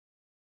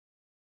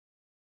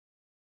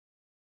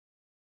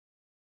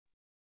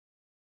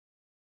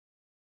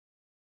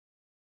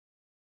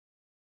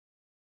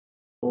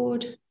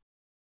Board.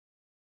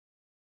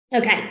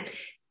 Okay,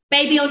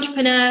 baby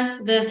entrepreneur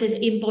versus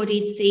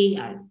embodied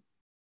CEO.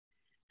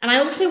 And I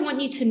also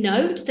want you to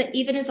note that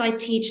even as I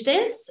teach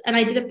this, and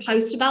I did a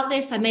post about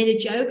this, I made a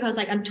joke. I was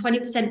like, I'm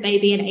 20%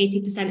 baby and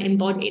 80%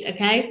 embodied,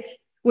 okay?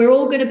 We're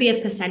all going to be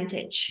a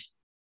percentage,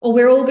 or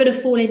we're all going to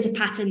fall into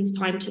patterns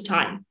time to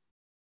time.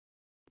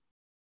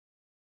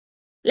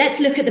 Let's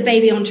look at the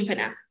baby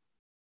entrepreneur.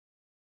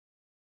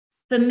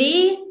 For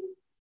me,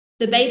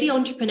 the baby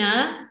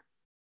entrepreneur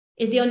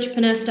is the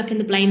entrepreneur stuck in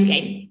the blame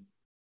game.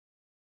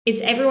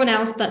 It's everyone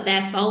else but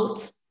their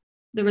fault,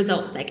 the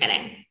results they're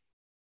getting.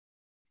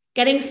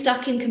 Getting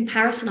stuck in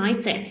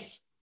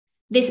comparisonitis.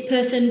 This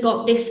person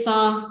got this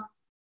far,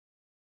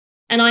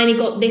 and I only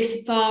got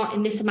this far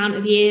in this amount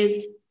of years.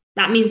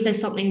 That means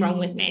there's something wrong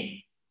with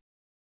me.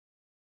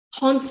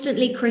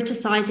 Constantly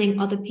criticizing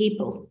other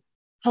people,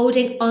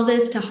 holding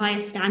others to higher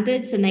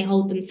standards than they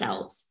hold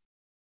themselves.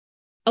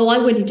 Oh, I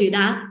wouldn't do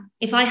that.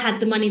 If I had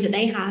the money that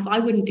they have, I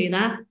wouldn't do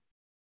that.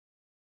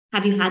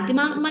 Have you had the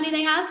amount of money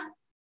they have?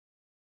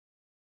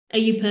 Are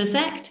you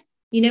perfect?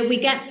 You know, we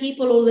get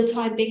people all the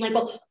time being like,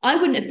 oh, I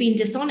wouldn't have been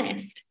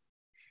dishonest.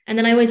 And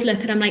then I always look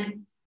and I'm like,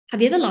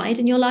 have you ever lied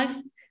in your life?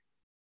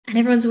 And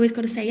everyone's always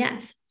got to say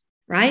yes,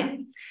 right?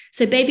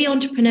 So baby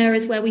entrepreneur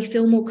is where we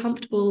feel more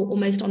comfortable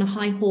almost on a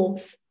high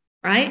horse,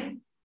 right?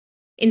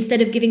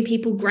 Instead of giving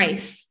people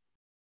grace,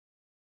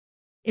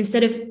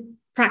 instead of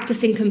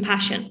practicing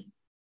compassion.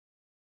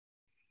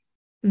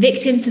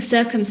 Victim to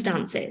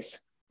circumstances,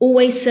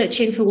 always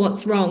searching for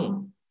what's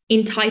wrong,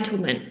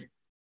 entitlement,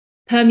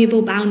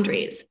 permeable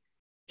boundaries,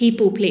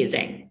 people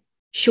pleasing,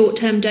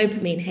 short-term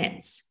dopamine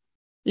hits,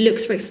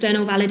 looks for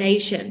external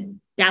validation,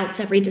 doubts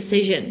every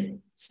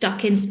decision,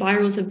 stuck in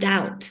spirals of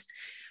doubt,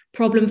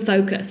 problem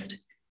focused,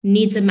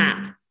 needs a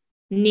map,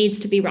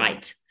 needs to be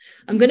right.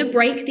 I'm going to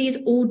break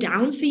these all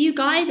down for you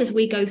guys as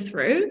we go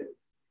through,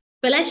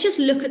 but let's just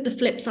look at the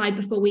flip side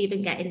before we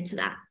even get into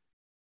that.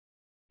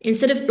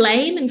 Instead of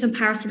blame and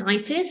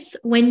comparisonitis,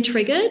 when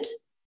triggered,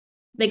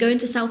 they go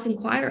into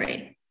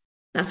self-inquiry.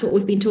 That's what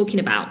we've been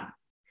talking about.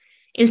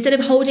 Instead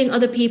of holding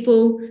other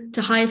people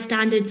to higher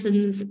standards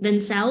than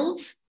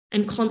themselves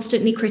and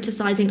constantly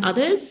criticizing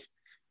others,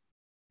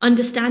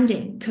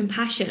 understanding,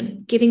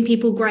 compassion, giving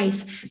people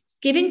grace.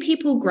 Giving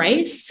people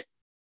grace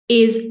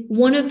is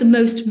one of the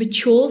most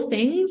mature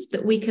things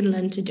that we can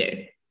learn to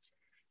do.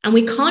 And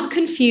we can't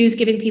confuse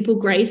giving people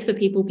grace for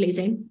people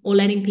pleasing or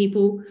letting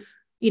people,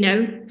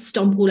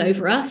 stomp all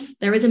over us.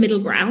 There is a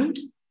middle ground,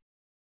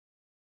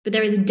 but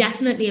there is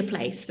definitely a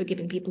place for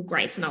giving people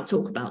grace. And I'll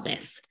talk about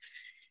this.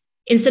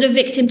 Instead of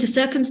victim to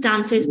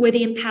circumstances, we're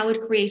the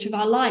empowered creator of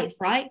our life,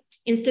 right?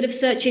 Instead of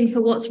searching for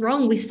what's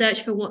wrong, we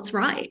search for what's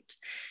right.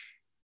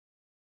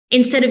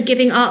 Instead of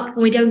giving up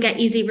when we don't get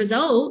easy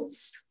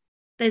results,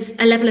 there's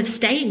a level of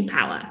staying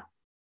power.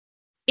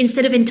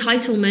 Instead of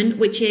entitlement,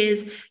 which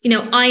is,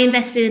 I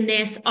invested in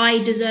this, I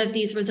deserve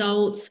these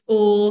results,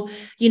 or,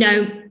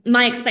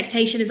 my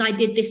expectation is I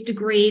did this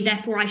degree,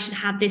 therefore I should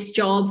have this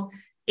job.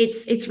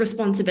 It's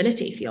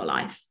responsibility for your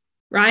life,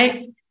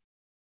 right?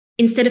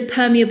 Instead of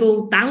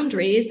permeable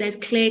boundaries, there's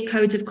clear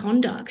codes of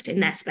conduct in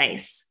their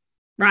space,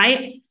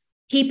 right?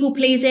 People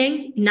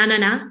pleasing,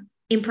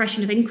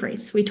 impression of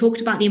increase. We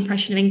talked about the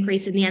impression of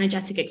increase in the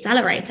energetic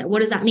accelerator.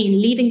 What does that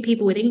mean? Leaving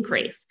people with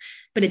increase.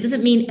 But it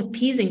doesn't mean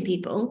appeasing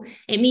people.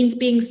 It means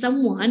being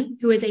someone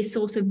who is a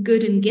source of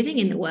good and giving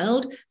in the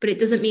world, but it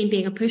doesn't mean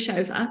being a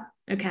pushover,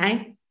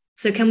 okay?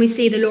 So can we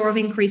see the law of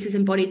increase is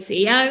embodied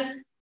CEO?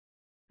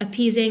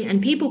 Appeasing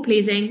and people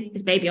pleasing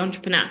is baby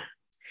entrepreneur.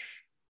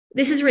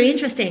 This is really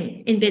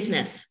interesting in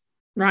business,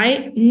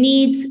 right?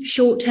 Needs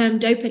short-term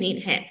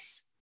dopamine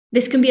hits.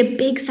 This can be a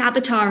big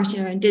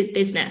sabotager in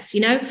business.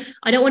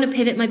 I don't want to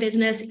pivot my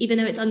business, even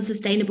though it's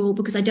unsustainable,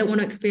 because I don't want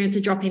to experience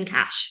a drop in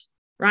cash,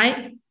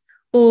 right?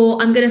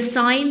 Or I'm going to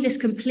sign this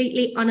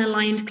completely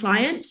unaligned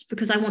client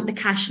because I want the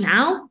cash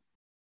now,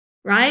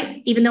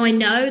 right? Even though I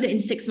know that in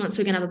 6 months,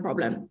 we're going to have a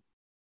problem.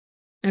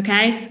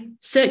 Okay.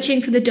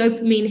 Searching for the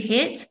dopamine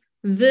hit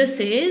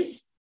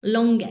versus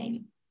long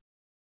game,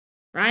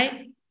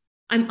 right?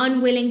 I'm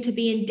unwilling to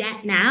be in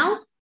debt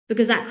now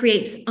because that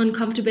creates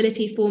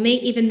uncomfortability for me,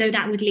 even though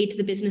that would lead to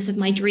the business of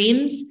my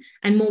dreams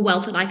and more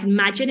wealth that I can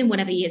imagine in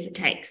whatever years it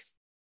takes.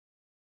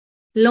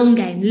 Long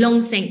game,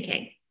 long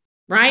thinking,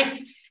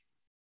 right?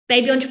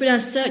 Baby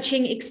entrepreneurs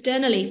searching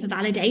externally for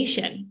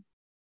validation.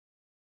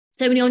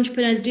 So many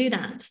entrepreneurs do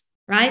that,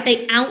 right?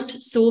 They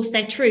outsource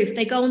their truth.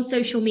 They go on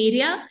social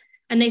media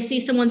and they see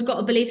someone's got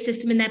a belief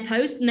system in their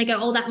post and they go,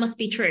 oh, that must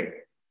be true,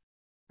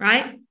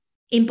 right?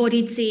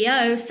 Embodied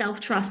CEO,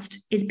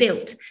 self-trust is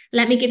built.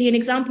 Let me give you an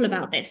example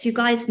about this. You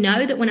guys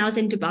know that when I was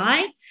in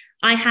Dubai,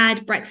 I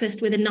had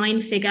breakfast with a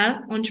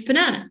 9-figure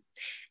entrepreneur.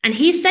 And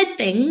he said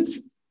things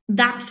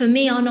that for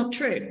me are not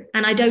true.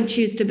 And I don't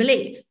choose to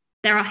believe.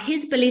 There are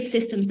his belief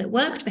systems that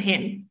worked for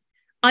him.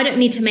 I don't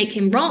need to make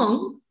him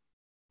wrong,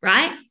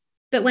 right?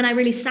 But when I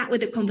really sat with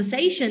the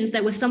conversations,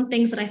 there were some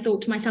things that I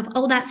thought to myself,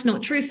 oh, that's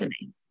not true for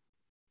me.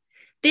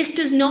 This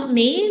does not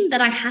mean that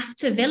I have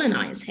to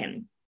villainize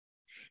him.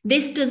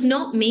 This does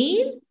not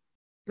mean,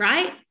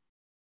 right,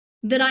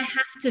 that I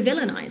have to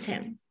villainize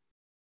him.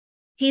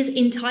 He's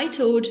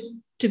entitled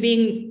to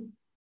being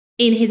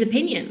in his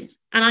opinions,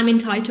 and I'm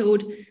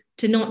entitled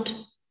to not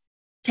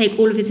take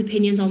all of his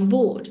opinions on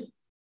board.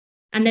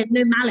 And there's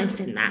no malice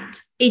in that.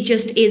 It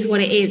just is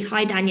what it is.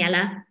 Hi,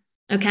 Daniela.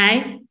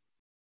 Okay.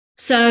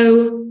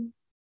 So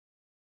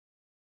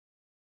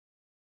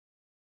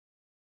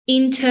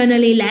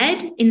internally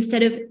led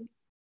instead of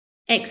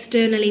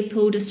externally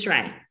pulled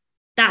astray.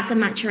 That's a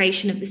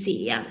maturation of the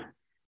CEO,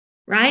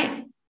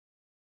 right?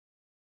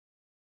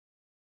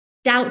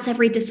 Doubts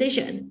every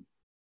decision.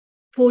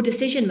 Poor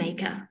decision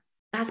maker.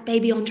 That's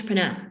baby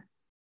entrepreneur.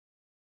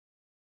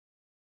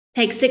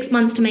 Takes 6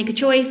 months to make a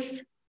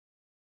choice.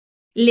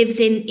 Lives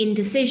in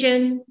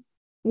indecision.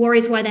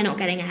 Worries why they're not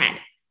getting ahead.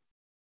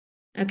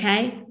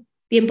 Okay?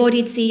 The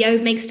embodied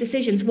CEO makes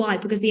decisions. Why?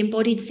 Because the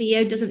embodied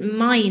CEO doesn't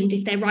mind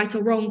if they're right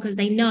or wrong, because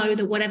they know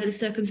that whatever the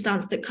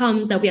circumstance that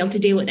comes, they'll be able to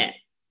deal with it.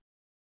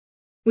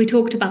 We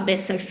talked about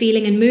this. So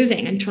feeling and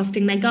moving and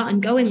trusting their gut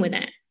and going with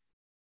it.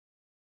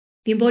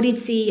 The embodied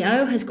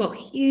CEO has got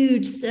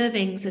huge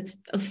servings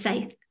of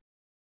faith.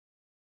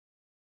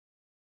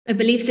 A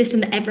belief system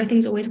that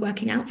everything's always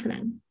working out for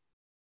them.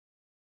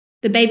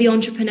 The baby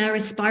entrepreneur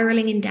is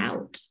spiraling in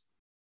doubt.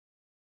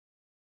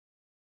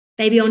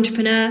 Baby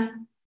entrepreneur,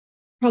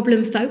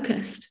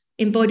 problem-focused.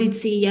 Embodied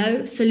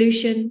CEO,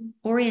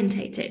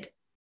 solution-orientated.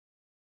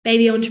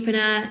 Baby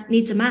entrepreneur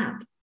needs a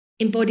map.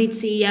 Embodied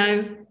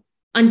CEO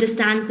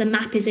understands the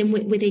map is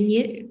within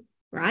you,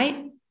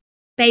 right?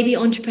 Baby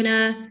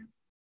entrepreneur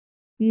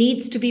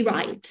needs to be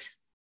right?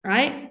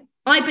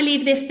 I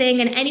believe this thing,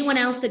 and anyone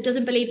else that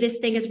doesn't believe this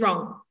thing is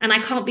wrong. And I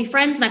can't be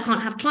friends, and I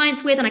can't have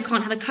clients with, and I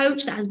can't have a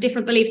coach that has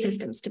different belief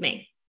systems to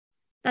me.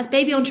 That's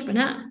baby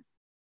entrepreneur.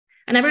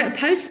 And I wrote a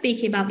post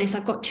speaking about this.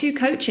 I've got 2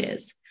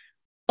 coaches,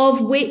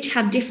 of which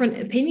have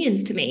different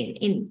opinions to me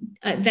in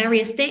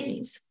various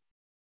things.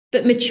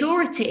 But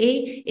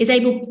maturity is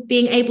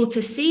being able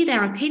to see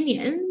their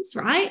opinions,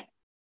 right?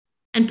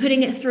 And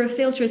putting it through a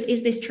filter as,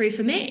 is this true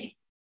for me?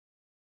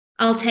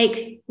 I'll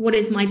take what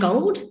is my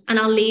gold and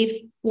I'll leave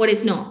what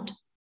is not.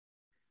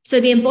 So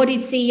the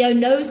embodied CEO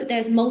knows that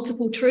there's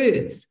multiple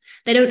truths.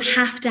 They don't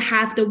have to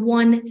have the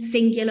one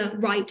singular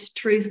right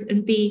truth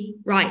and be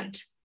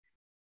right.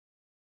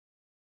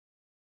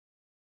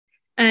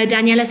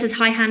 Daniela says,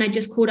 hi, Hannah,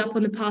 just caught up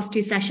on the past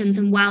 2 sessions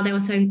and wow, they were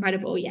so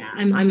incredible. Yeah,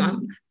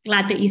 I'm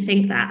glad that you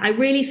think that. I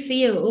really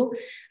feel,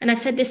 and I've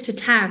said this to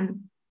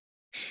Tam,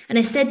 and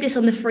I said this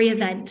on the free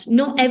event,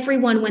 not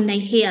everyone when they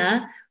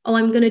hear, oh,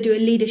 I'm going to do a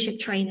leadership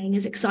training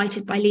is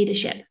excited by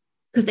leadership,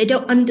 because they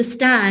don't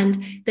understand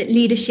that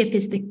leadership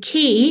is the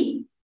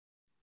key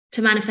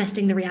to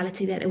manifesting the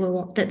reality that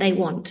they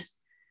want.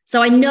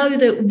 So I know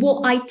that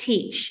what I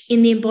teach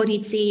in the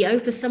Embodied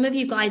CEO, for some of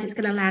you guys, it's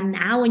going to land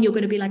now and you're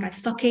going to be like, I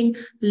fucking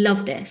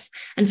love this.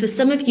 And for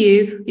some of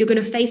you, you're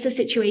going to face a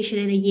situation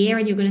in a year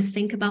and you're going to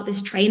think about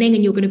this training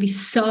and you're going to be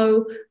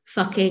so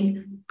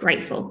fucking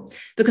grateful.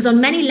 Because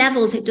on many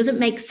levels, it doesn't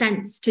make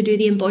sense to do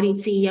the Embodied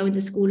CEO in the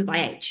School of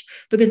IH,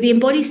 because the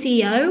Embodied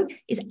CEO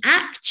is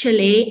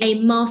actually a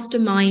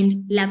mastermind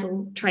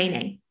level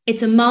training.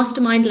 It's a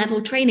mastermind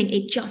level training.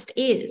 It just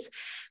is.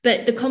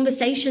 But the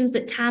conversations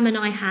that Tam and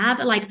I have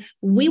are like,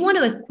 we want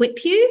to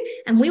equip you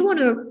and we want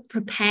to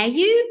prepare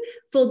you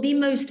for the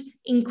most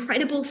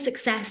incredible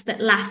success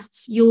that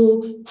lasts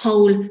your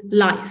whole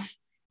life.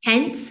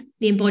 Hence,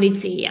 the Embodied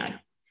CEO.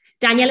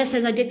 Daniela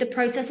says, I did the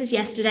processes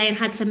yesterday and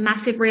had some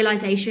massive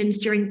realizations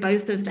during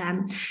both of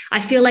them. I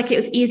feel like it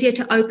was easier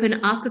to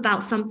open up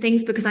about some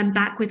things because I'm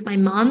back with my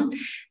mom.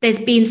 There's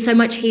been so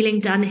much healing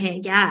done here.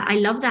 Yeah, I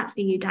love that for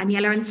you,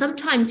 Daniela. And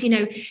sometimes,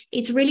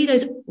 it's really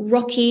those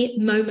rocky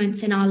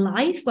moments in our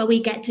life where we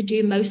get to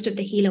do most of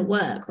the healer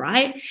work,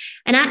 right?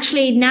 And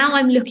actually, now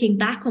I'm looking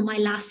back on my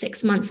last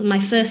 6 months and my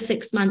first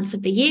 6 months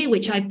of the year,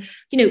 which I've,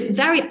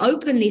 very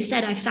openly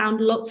said I found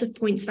lots of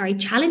points very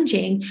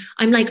challenging.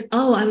 I'm like,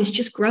 oh, I was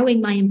just growing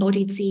my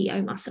embodied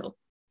CEO muscle.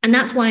 And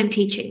that's why I'm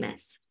teaching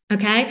this.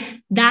 Okay.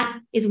 That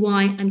is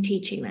why I'm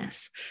teaching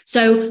this.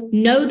 So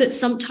know that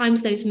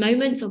sometimes those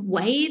moments of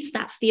waves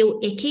that feel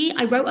icky,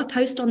 I wrote a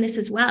post on this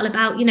as well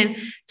about,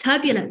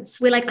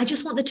 turbulence. We're like, I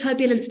just want the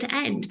turbulence to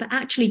end. But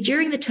actually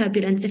during the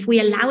turbulence, if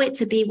we allow it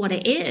to be what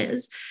it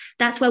is,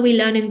 that's where we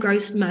learn and grow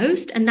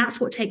most. And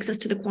that's what takes us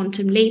to the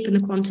quantum leap and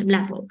the quantum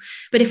level.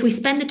 But if we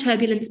spend the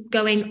turbulence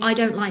going, I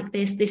don't like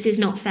this, this is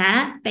not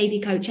fair, baby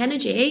coach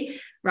energy,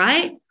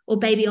 right? Or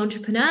baby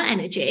entrepreneur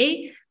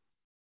energy,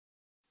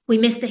 we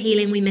miss the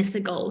healing, we miss the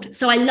gold.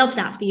 So I love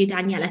that for you,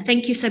 Daniela.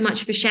 Thank you so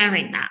much for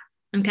sharing that.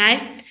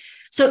 Okay.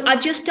 So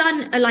I've just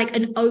done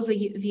an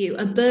overview,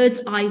 a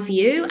bird's eye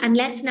view, and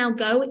let's now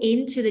go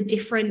into the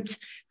different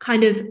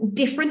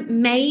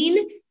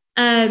main,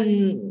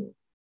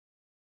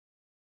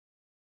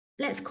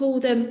 let's call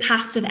them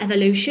paths of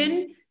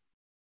evolution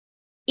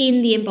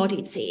in the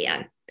Embodied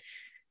CEO.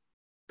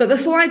 But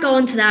before I go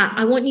on to that,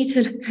 I want you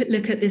to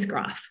look at this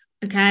graph.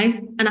 Okay.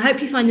 And I hope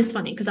you find this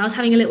funny because I was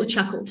having a little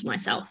chuckle to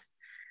myself.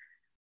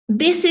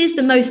 This is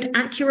the most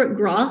accurate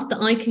graph that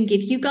I can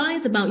give you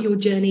guys about your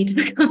journey to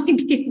becoming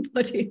the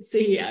Embodied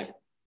CEO.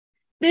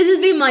 This has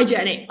been my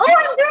journey. Oh,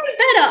 I'm doing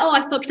better. Oh,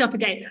 I fucked up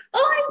again.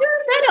 Oh, I'm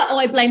doing better. Oh,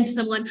 I blamed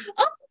someone.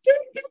 Oh, I'm doing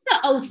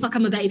better. Oh, fuck,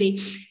 I'm a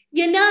baby.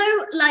 You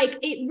know, like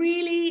it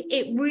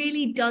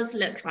really does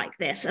look like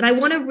this. And I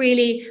want to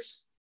really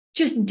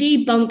just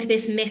debunk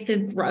this myth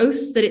of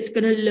growth that it's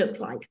going to look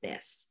like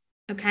this.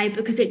 Okay,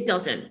 because it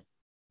doesn't.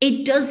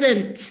 It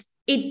doesn't.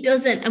 It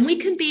doesn't. And we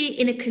can be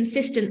in a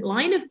consistent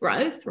line of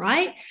growth,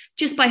 right?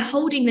 Just by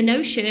holding the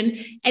notion,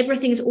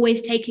 everything is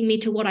always taking me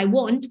to what I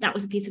want. That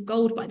was a piece of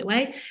gold, by the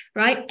way,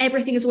 right?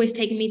 Everything is always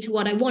taking me to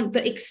what I want.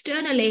 But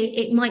externally,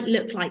 it might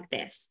look like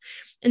this.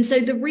 And so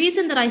the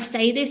reason that I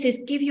say this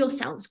is give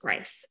yourselves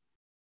grace.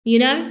 You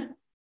know,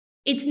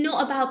 it's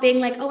not about being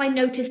like, oh, I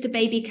noticed a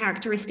baby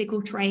characteristic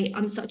or trait.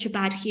 I'm such a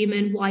bad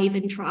human. Why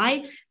even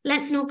try?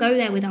 Let's not go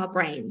there with our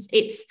brains.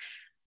 It's,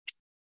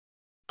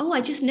 oh,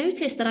 I just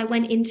noticed that I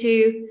went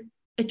into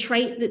a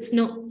trait that's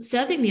not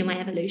serving me in my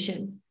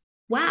evolution.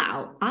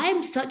 Wow,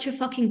 I'm such a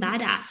fucking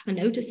badass for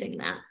noticing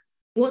that.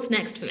 What's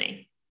next for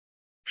me?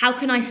 How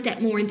can I step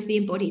more into the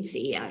embodied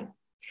CEO?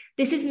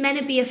 This is meant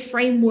to be a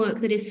framework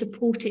that is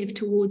supportive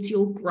towards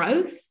your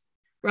growth,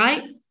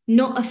 right?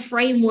 Not a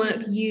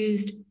framework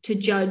used to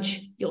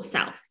judge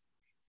yourself.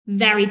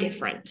 Very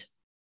different.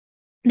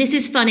 This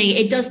is funny.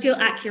 It does feel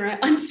accurate.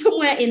 I'm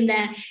somewhere in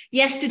there.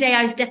 Yesterday,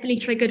 I was definitely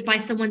triggered by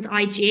someone's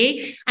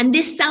IG, and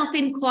this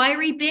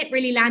self-inquiry bit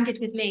really landed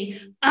with me.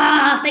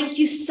 Thank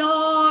you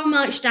so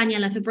much,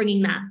 Daniela, for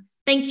bringing that.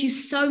 Thank you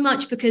so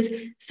much, because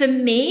for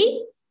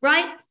me,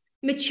 right,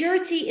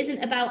 maturity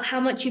isn't about how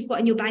much you've got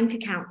in your bank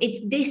account. It's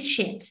this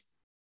shit.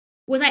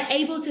 Was I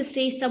able to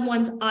see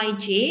someone's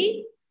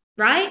IG,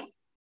 right,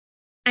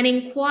 and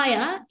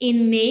inquire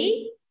in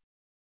me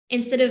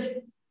instead of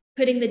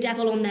putting the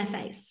devil on their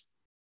face?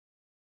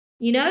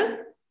 You know,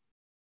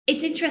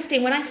 it's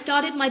interesting. When I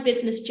started my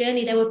business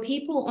journey, there were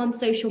people on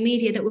social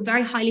media that were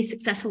very highly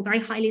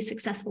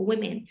successful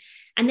women.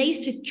 And they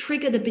used to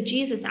trigger the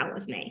bejesus out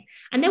of me.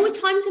 And there were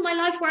times in my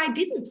life where I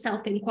didn't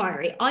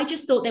self-inquiry. I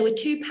just thought they were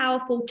too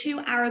powerful,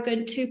 too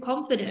arrogant, too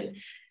confident,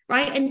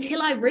 right?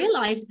 Until I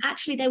realized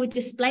actually they were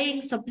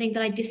displaying something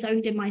that I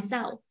disowned in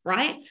myself,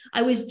 right?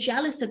 I was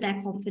jealous of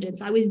their confidence.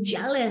 I was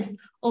jealous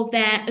of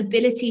their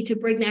ability to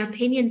bring their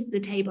opinions to the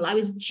table. I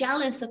was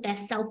jealous of their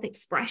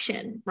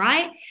self-expression,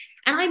 right?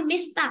 And I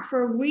missed that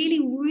for a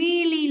really,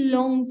 really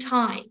long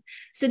time.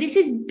 So this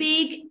is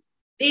big,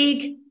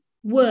 big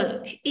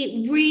work.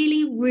 It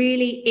really,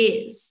 really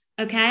is,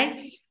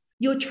 okay?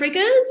 Your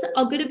triggers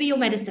are going to be your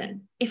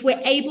medicine. If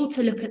we're able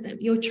to look at them,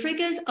 your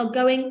triggers are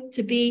going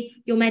to be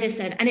your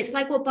medicine. And it's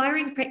like what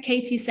Byron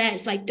Katie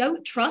says, like,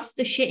 don't trust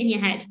the shit in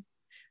your head,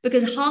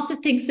 because half the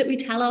things that we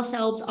tell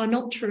ourselves are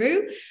not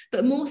true,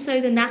 but more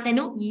so than that, they're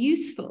not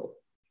useful.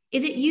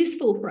 Is it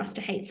useful for us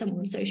to hate someone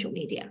on social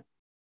media?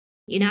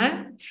 You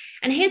know?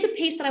 And here's a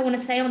piece that I want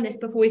to say on this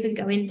before we even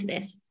go into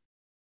this.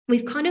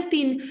 We've kind of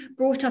been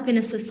brought up in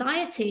a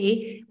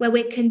society where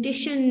we're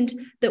conditioned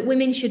that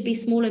women should be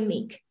small and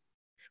meek.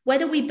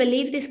 Whether we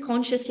believe this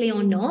consciously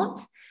or not,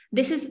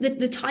 this is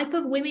the type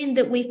of women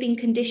that we've been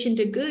conditioned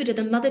are good, are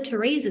the Mother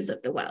Teresas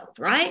of the world,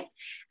 right?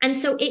 And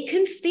so it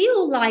can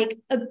feel like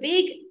a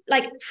big,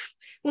 like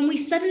when we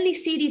suddenly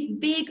see these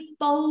big,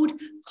 bold,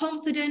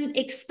 confident,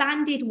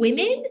 expanded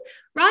women,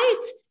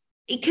 right?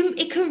 It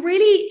can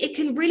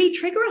really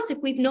trigger us if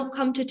we've not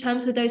come to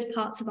terms with those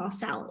parts of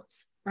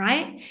ourselves,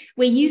 right?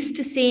 We're used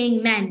to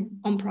seeing men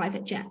on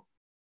private jet.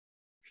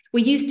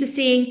 We're used to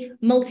seeing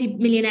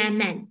multi-millionaire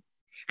men.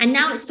 And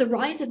now it's the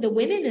rise of the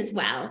women as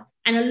well.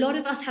 And a lot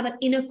of us have an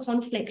inner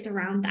conflict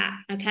around that,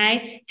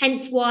 okay?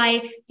 Hence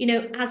why, you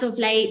know, as of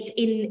late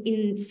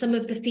in some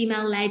of the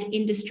female-led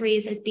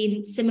industries, there's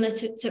been similar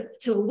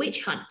to a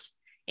witch hunt.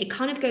 It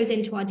kind of goes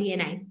into our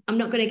DNA. I'm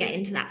not going to get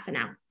into that for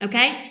now,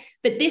 okay?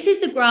 But this is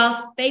the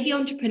graph, baby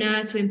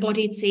entrepreneur to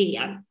embodied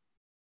CEO.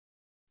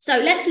 So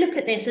let's look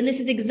at this. And this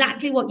is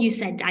exactly what you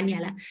said,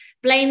 Daniela.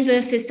 Blame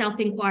versus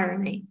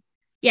self-inquiry.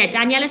 Yeah,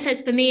 Daniela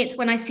says, for me, it's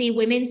when I see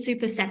women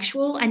super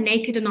sexual and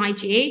naked on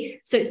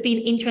IG. So it's been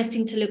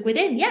interesting to look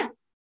within.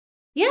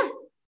 Yeah,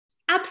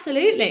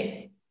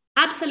 absolutely.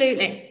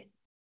 Absolutely.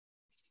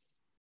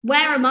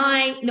 Where am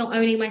I not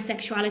owning my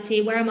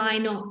sexuality? Where am I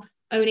not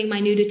owning my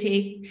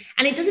nudity?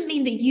 And it doesn't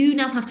mean that you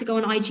now have to go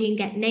on IG and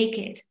get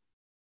naked.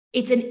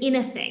 It's an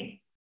inner thing.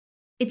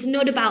 It's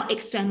not about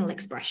external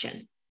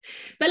expression.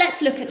 But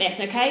let's look at this,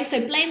 okay?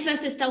 So blame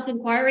versus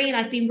self-inquiry. And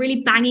I've been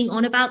really banging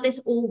on about this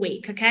all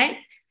week, okay?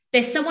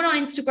 There's someone on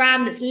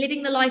Instagram that's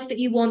living the life that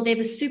you want. They have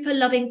a super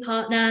loving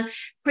partner,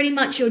 pretty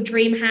much your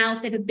dream house.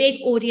 They have a big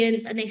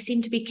audience and they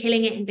seem to be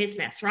killing it in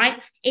business, right?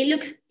 It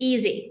looks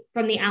easy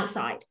from the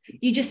outside.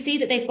 You just see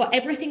that they've got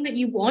everything that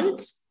you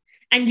want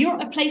and you're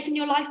at a place in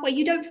your life where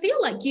you don't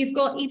feel like you've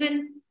got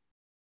even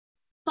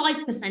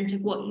 5%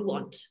 of what you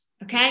want,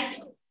 okay?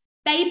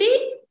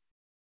 Baby,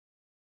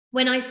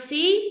 when I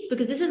see,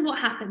 because this is what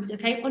happens,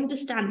 okay?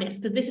 Understand this,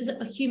 because this is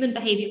a human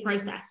behavior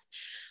process.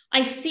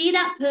 I see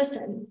that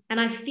person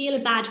and I feel a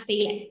bad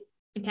feeling,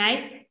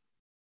 okay?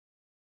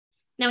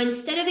 Now,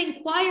 instead of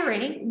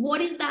inquiring,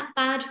 what is that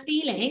bad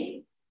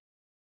feeling?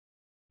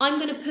 I'm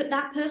going to put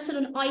that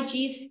person on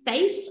IG's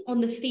face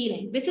on the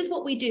feeling. This is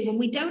what we do. When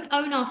we don't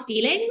own our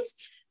feelings,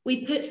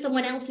 we put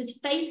someone else's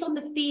face on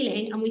the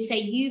feeling and we say,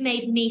 you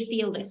made me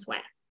feel this way.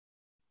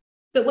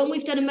 But when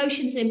we've done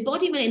emotions and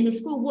embodiment in the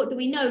school, what do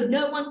we know?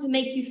 No one can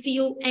make you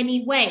feel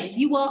any way.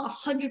 You are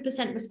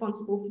 100%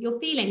 responsible for your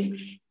feelings.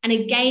 And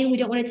again, we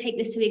don't want to take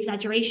this to the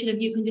exaggeration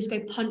of you can just go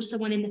punch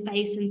someone in the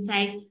face and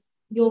say,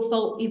 your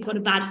fault, you've got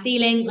a bad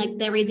feeling. Like,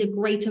 there is a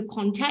greater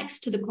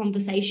context to the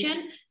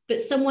conversation. But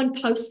someone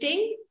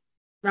posting,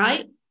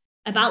 right,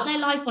 about their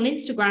life on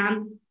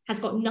Instagram has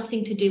got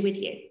nothing to do with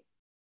you.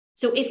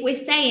 So if we're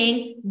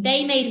saying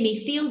they made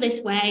me feel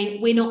this way,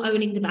 we're not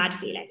owning the bad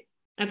feeling,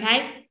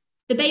 okay?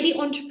 The baby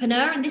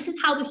entrepreneur, and this is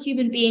how the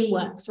human being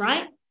works,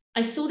 right?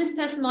 I saw this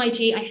person on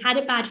IG, I had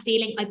a bad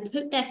feeling, I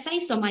put their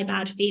face on my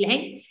bad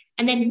feeling.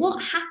 And then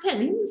what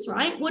happens,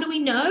 right? What do we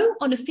know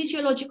on a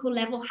physiological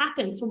level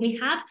happens when we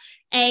have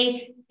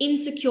an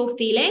insecure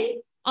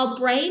feeling? Our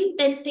brain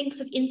then thinks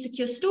of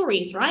insecure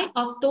stories, right?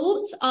 Our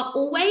thoughts are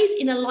always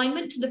in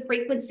alignment to the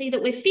frequency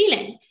that we're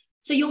feeling.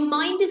 So your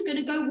mind is going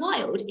to go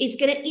wild. It's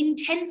going to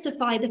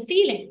intensify the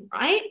feeling,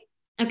 right?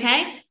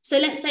 Okay. So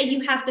let's say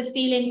you have the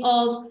feeling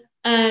of,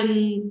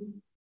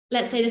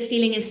 let's say the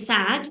feeling is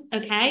sad.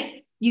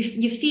 Okay.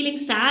 You're feeling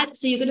sad.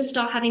 So you're going to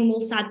start having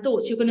more sad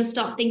thoughts. You're going to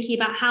start thinking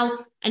about how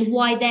and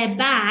why they're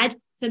bad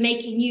for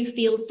making you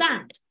feel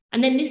sad.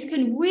 And then this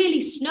can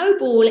really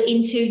snowball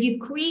into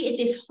you've created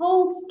this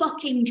whole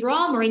fucking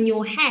drama in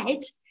your head,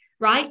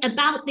 right,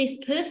 about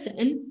this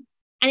person.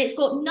 And it's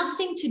got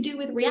nothing to do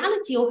with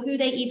reality or who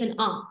they even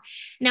are.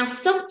 Now,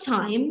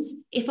 sometimes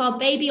if our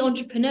baby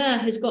entrepreneur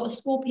has got a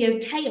Scorpio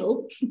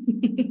tail,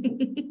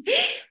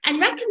 and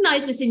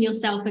recognize this in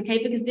yourself,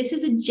 okay, because this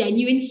is a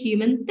genuine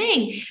human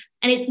thing.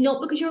 And it's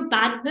not because you're a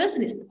bad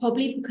person. It's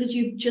probably because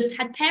you've just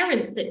had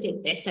parents that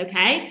did this,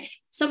 okay?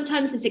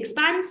 Sometimes this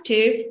expands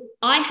to,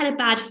 I had a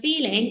bad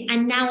feeling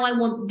and now I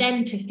want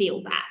them to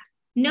feel bad.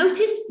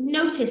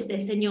 Notice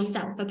this in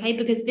yourself, okay?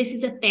 Because this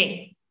is a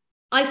thing.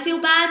 I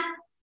feel bad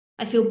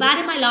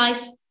in my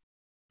life.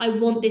 I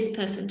want this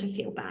person to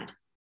feel bad.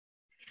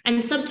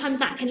 And sometimes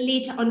that can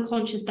lead to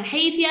unconscious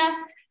behavior,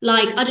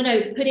 like, I don't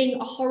know,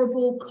 putting a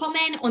horrible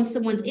comment on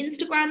someone's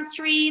Instagram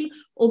stream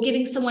or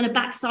giving someone a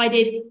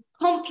backsided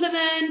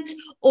compliment,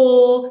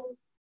 or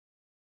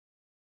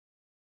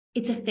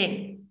it's a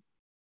thing,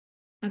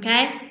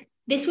 okay?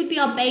 This would be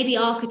our baby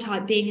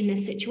archetype being in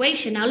this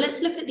situation. Now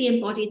let's look at the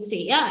embodied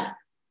CEO.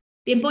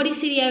 The embodied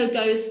CEO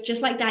goes,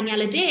 just like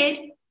Daniela did,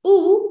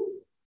 ooh,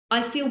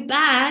 I feel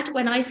bad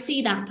when I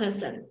see that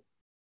person.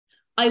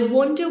 I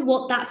wonder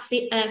what that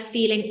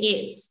feeling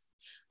is.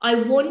 I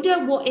wonder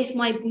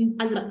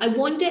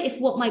if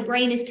what my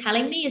brain is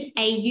telling me is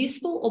A,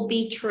 useful, or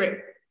B, true.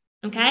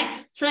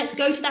 Okay, so let's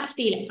go to that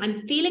feeling.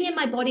 I'm feeling in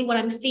my body what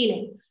I'm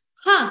feeling.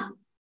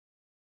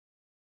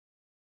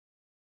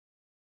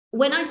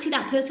 When I see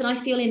that person, I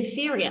feel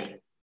inferior.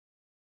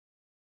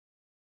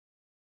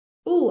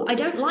 Oh, I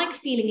don't like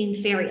feeling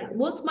inferior.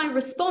 What's my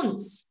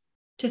response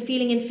to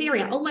feeling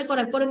inferior? Oh my God,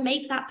 I've got to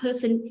make that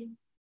person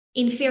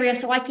inferior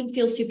so I can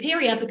feel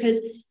superior, because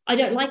I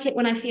don't like it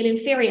when I feel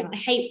inferior. I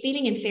hate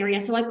feeling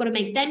inferior. So I've got to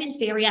make them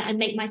inferior and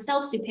make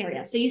myself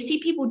superior. So you see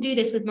people do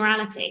this with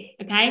morality.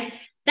 Okay.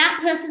 That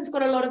person's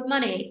got a lot of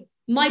money.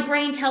 My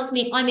brain tells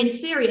me I'm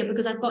inferior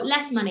because I've got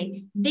less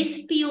money.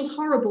 This feels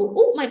horrible.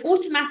 Oh, my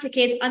automatic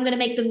is I'm going to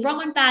make them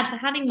wrong and bad for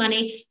having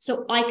money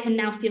so I can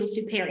now feel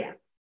superior.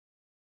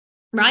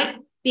 Right?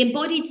 The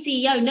embodied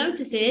CEO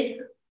notices,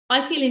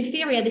 I feel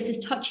inferior. This is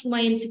touching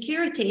my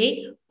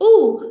insecurity.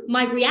 Oh,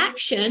 my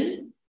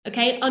reaction,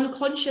 okay,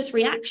 unconscious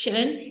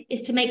reaction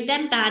is to make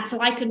them bad so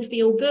I can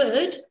feel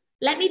good.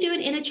 Let me do an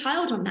inner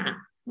child on that.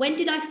 When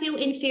did I feel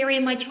inferior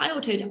in my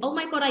childhood? Oh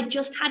my God, I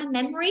just had a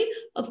memory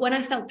of when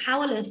I felt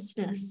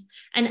powerlessness.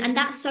 And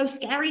that's so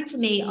scary to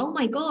me. Oh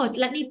my God,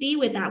 let me be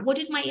with that. What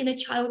did my inner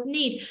child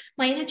need?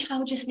 My inner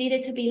child just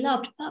needed to be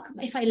loved. Fuck,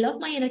 if I love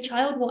my inner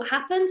child, what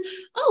happens?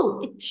 Oh,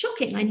 it's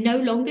shocking. I no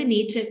longer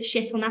need to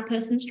shit on that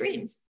person's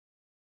dreams.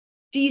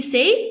 Do you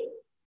see?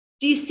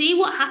 Do you see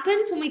what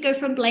happens when we go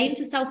from blame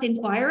to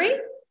self-inquiry?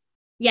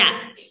 Yeah.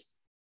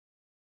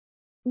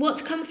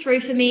 What's come through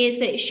for me is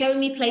that it's showing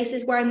me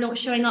places where I'm not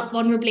showing up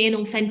vulnerably and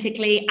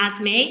authentically as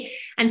me.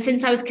 And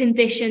since I was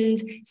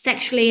conditioned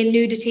sexually and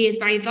nudity is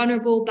very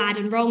vulnerable, bad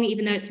and wrong,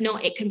 even though it's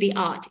not, it can be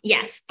art.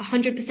 Yes,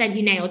 100%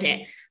 you nailed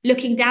it.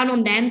 Looking down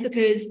on them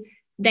because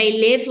they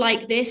live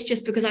like this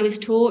just because I was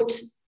taught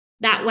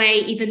that way,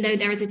 even though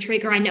there is a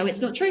trigger, I know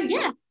it's not true.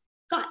 Yeah.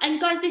 And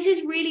guys, this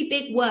is really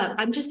big work.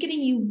 I'm just giving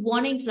you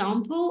one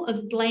example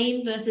of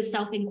blame versus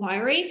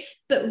self-inquiry,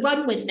 but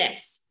run with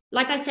this.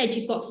 Like I said,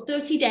 you've got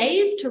 30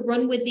 days to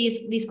run with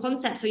these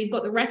concepts, or you've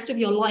got the rest of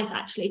your life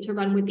actually to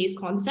run with these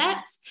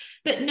concepts.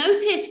 But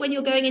notice when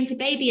you're going into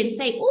baby and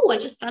say, oh, I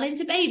just fell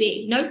into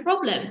baby. No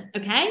problem.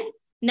 Okay.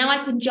 Now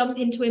I can jump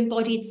into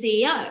embodied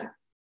CEO,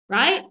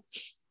 right?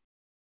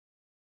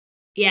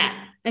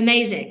 Yeah.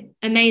 Amazing.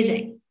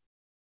 Amazing.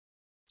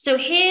 So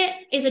here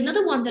is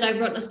another one that I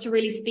want us to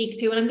really speak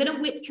to, and I'm going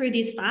to whip through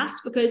these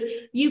fast because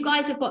you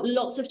guys have got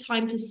lots of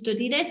time to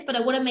study this, but I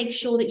want to make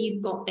sure that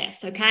you've got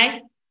this,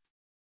 okay?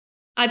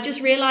 I've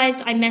just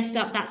realized I messed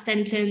up that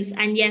sentence,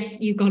 and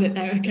yes, you got it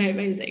there. Okay,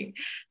 amazing.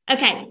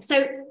 Okay,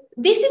 so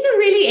this is a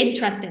really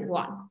interesting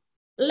one.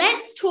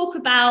 Let's talk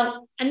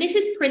about, and this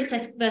is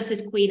princess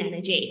versus queen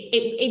energy.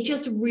 It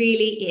just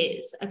really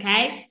is,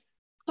 okay?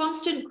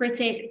 Constant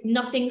critic,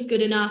 nothing's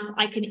good enough.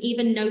 I can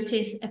even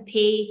notice a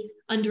P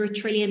under 1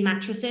 trillion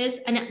mattresses,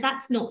 and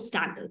that's not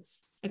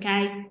standards,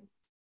 okay?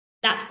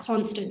 That's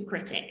constant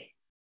critic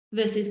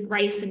versus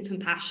grace and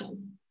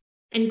compassion.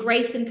 And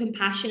grace and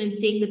compassion and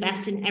seeing the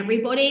best in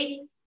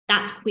everybody,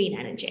 that's queen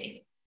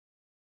energy,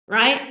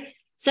 right?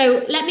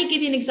 So let me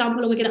give you an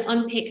example, and we're going to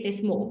unpick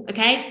this more,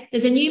 okay?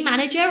 There's a new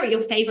manager at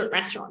your favorite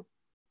restaurant,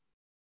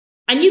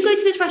 and you go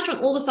to this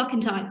restaurant all the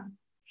fucking time.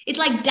 It's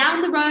like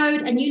down the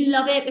road, and you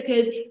love it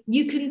because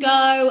you can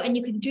go and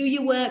you can do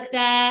your work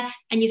there,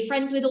 and you're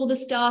friends with all the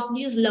staff, and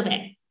you just love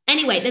it.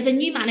 Anyway, there's a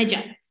new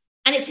manager,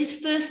 and it's his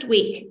first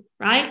week,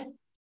 right?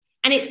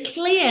 And it's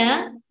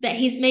clear that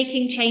he's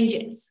making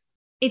changes.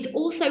 It's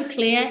also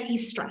clear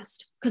he's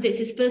stressed because it's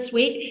his first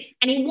week,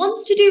 and he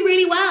wants to do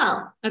really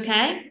well,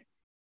 okay?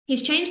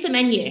 He's changed the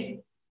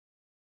menu,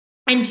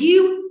 and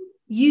you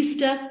used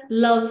to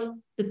love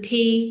the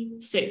pea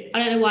soup. I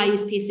don't know why I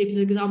use pea soup as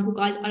an example,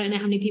 guys. I don't know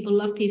how many people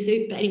love pea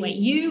soup, but anyway,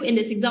 you in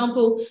this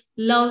example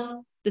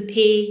love the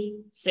pea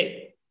soup.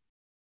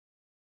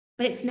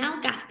 But it's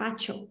now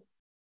gazpacho,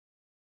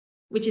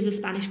 which is a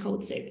Spanish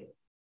cold soup.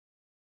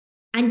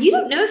 And you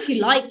don't know if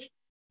you like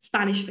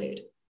Spanish food.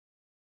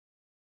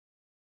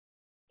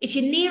 It's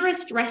your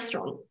nearest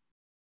restaurant,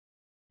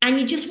 and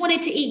you just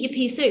wanted to eat your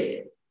pea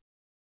soup.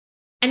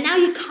 And now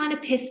you're kind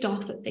of pissed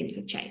off that things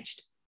have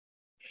changed.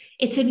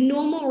 It's a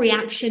normal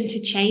reaction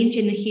to change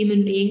in the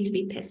human being to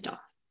be pissed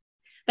off.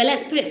 But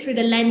let's put it through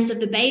the lens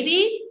of the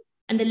baby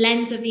and the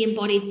lens of the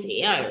embodied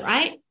CEO,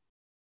 right?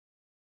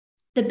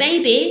 The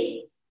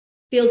baby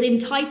feels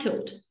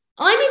entitled.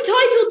 I'm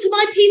entitled to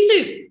my pea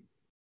soup,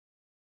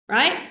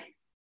 right?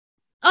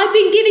 I've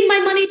been giving my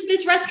money to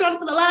this restaurant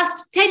for the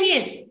last 10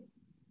 years.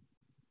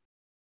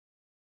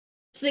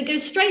 So they go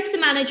straight to the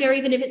manager,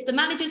 even if it's the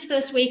manager's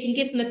first week, and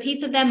gives them a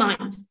piece of their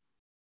mind.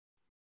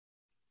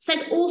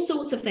 Says all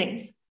sorts of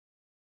things.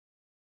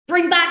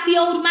 Bring back the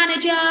old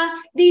manager.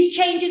 These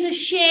changes are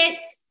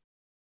shit.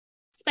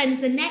 Spends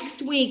the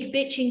next week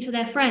bitching to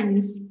their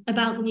friends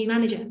about the new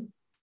manager.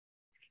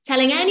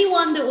 Telling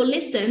anyone that will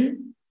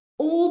listen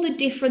all the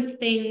different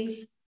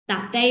things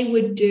that they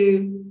would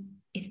do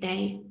if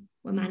they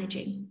were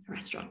managing a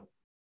restaurant.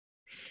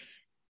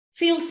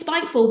 Feel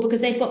spiteful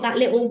because they've got that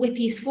little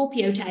whippy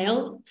Scorpio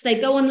tail. So they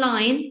go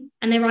online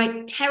and they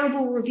write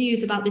terrible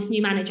reviews about this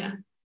new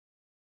manager.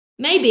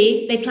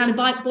 Maybe they plan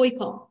a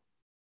boycott.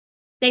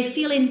 They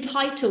feel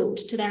entitled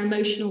to their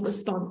emotional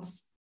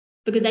response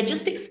because they're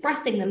just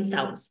expressing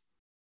themselves,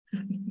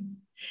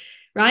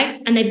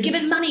 right? And they've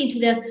given money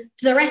to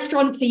the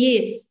restaurant for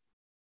years.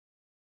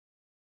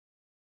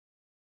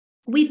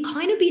 We've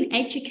kind of been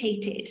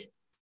educated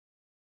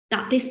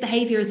that this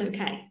behavior is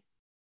okay.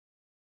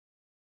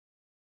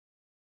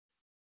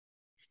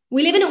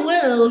 We live in a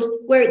world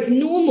where it's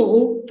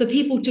normal for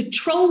people to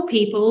troll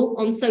people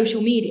on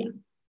social media.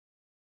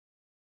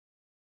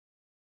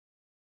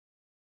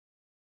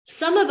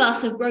 Some of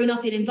us have grown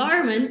up in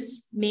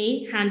environments,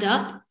 me, hand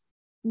up,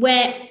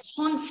 where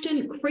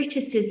constant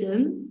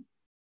criticism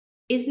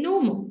is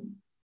normal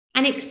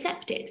and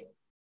accepted.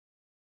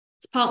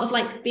 It's part of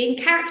like being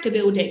character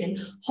building and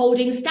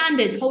holding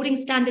standards. Holding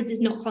standards is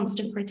not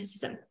constant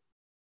criticism.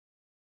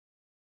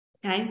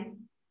 Okay?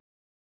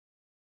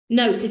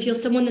 Note, if you're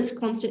someone that's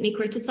constantly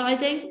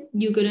criticizing,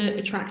 you're going to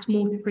attract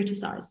more to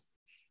criticize.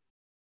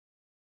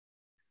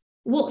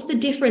 What's the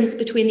difference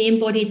between the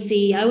embodied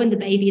CEO and the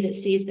baby that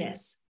sees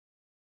this?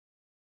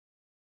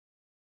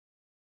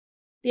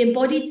 The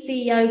embodied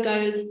CEO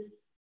goes,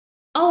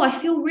 oh, I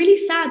feel really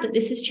sad that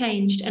this has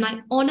changed, and I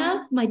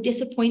honor my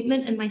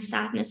disappointment and my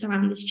sadness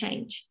around this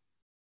change,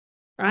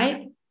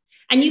 right?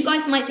 And you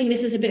guys might think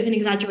this is a bit of an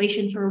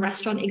exaggeration for a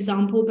restaurant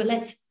example, but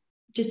let's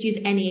just use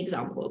any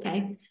example,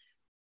 okay?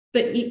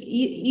 But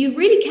you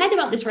really cared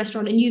about this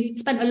restaurant, and you've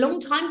spent a long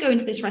time going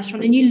to this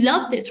restaurant, and you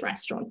love this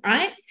restaurant,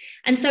 right?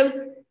 And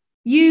so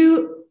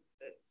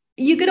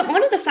you're going to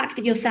honor the fact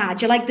that you're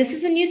sad. You're like, this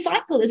is a new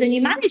cycle. There's a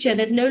new manager.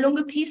 There's no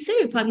longer pea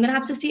soup. I'm going to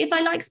have to see if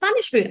I like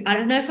Spanish food. I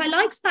don't know if I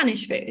like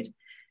Spanish food,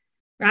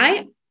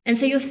 right? And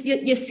so you're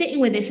sitting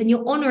with this and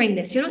you're honoring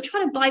this. You're not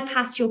trying to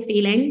bypass your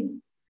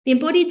feeling. The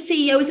embodied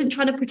CEO isn't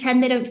trying to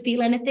pretend they don't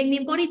feel anything. The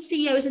embodied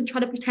CEO isn't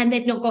trying to pretend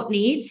they've not got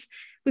needs.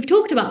 We've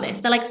talked about this.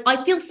 They're like,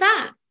 I feel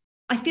sad.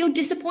 I feel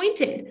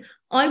disappointed.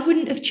 I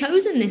wouldn't have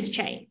chosen this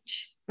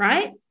change,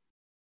 right?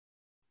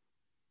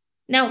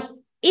 Now,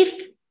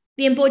 if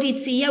the embodied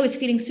CEO is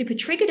feeling super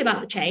triggered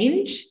about the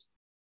change,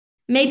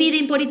 maybe the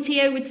embodied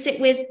CEO would sit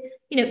with,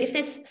 if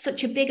there's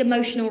such a big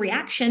emotional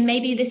reaction,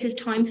 maybe this is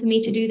time for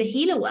me to do the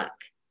healer work,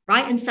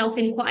 right? And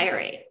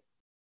self-inquiry.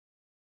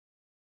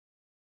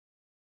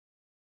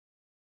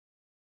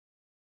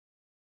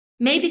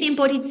 Maybe the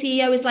embodied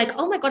CEO is like,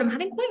 oh my God, I'm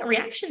having quite a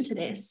reaction to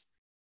this.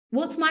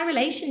 What's my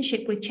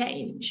relationship with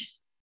change?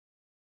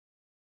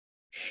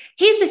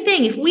 Here's the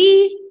thing, if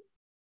we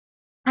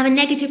have a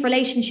negative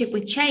relationship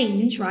with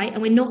change, right,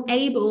 and we're not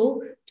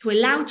able to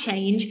allow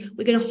change,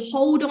 we're going to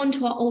hold on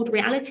to our old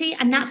reality,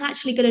 and that's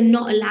actually going to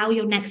not allow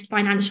your next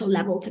financial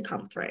level to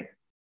come through.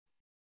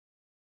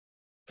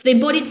 So the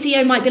embodied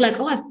CEO might be like,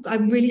 oh,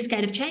 I'm really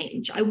scared of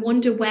change. I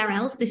wonder where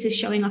else this is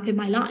showing up in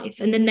my life.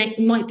 And then they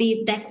might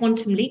be their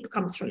quantum leap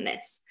comes from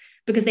this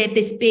because they have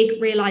this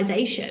big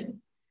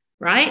realization,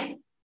 right?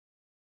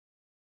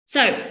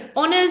 So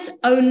honors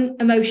own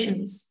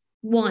emotions.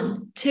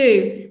 1,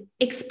 2,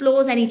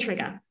 explores any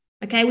trigger.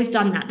 Okay, we've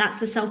done that. That's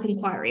the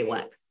self-inquiry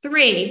work.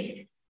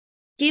 3,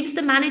 gives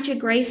the manager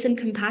grace and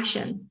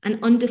compassion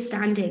and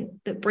understanding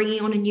that bringing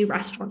on a new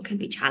restaurant can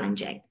be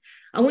challenging.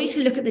 I want you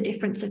to look at the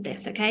difference of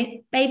this,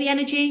 okay? Baby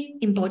energy,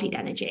 embodied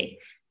energy.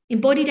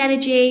 Embodied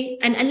energy,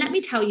 and let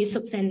me tell you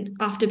something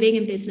after being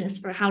in business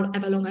for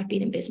however long I've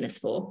been in business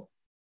for.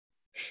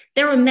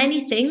 There are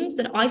many things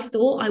that I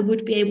thought I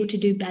would be able to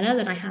do better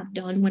than I have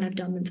done when I've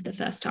done them for the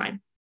first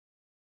time.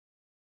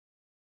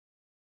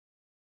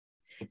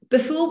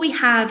 Before we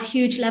have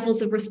huge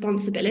levels of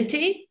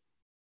responsibility,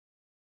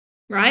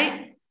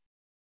 right?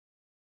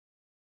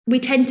 We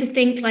tend to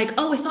think like,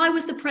 oh, if I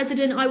was the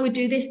president, I would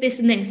do this, this,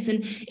 and this.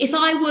 And if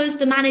I was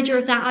the manager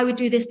of that, I would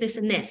do this, this,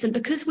 and this. And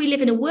because we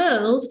live in a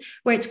world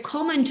where it's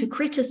common to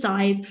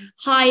criticize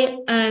high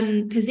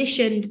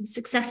positioned,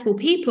 successful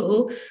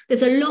people,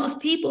 there's a lot of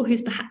people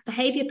whose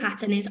behavior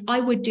pattern is, I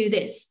would do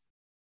this.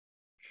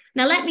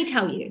 Now, let me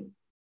tell you,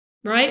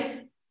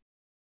 right?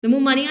 The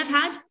more money I've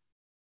had,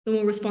 the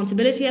more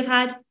responsibility I've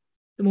had,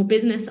 the more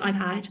business I've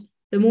had,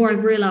 the more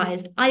I've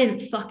realized I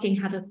didn't fucking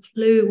have a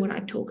clue what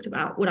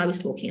I was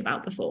talking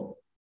about before.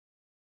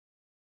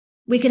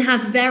 We can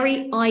have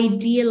very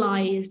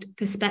idealized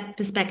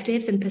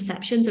perspectives and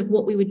perceptions of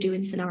what we would do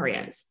in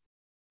scenarios.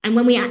 And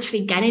when we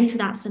actually get into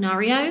that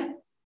scenario,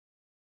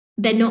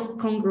 they're not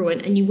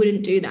congruent and you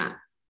wouldn't do that.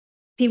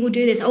 People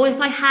do this. Oh, if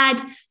I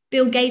had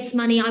Bill Gates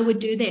money, I would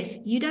do this.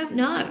 You don't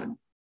know.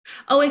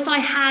 Oh, if I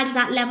had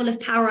that level of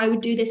power, I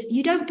would do this.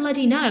 You don't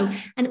bloody know.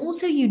 And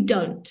also you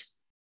don't.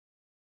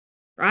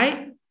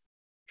 Right?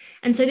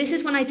 And so this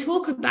is when I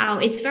talk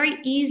about, it's very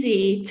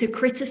easy to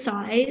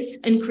criticize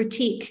and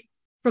critique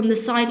from the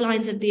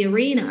sidelines of the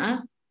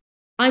arena.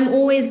 I'm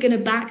always going to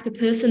back the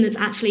person that's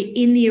actually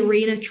in the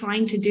arena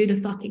trying to do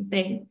the fucking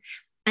thing.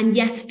 And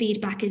yes,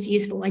 feedback is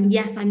useful. And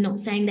yes, I'm not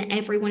saying that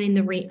everyone in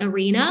the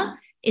arena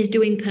is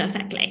doing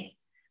perfectly.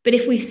 But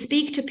if we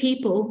speak to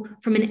people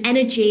from an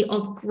energy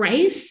of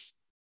grace,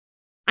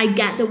 I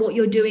get that what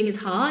you're doing is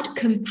hard,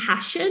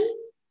 compassion,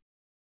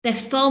 they're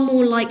far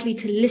more likely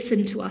to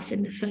listen to us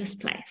in the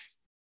first place.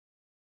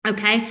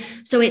 Okay,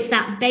 so it's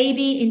that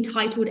baby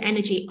entitled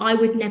energy. I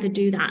would never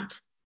do that,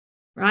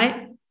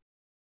 right?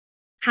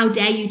 How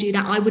dare you do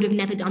that? I would have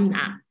never done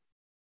that,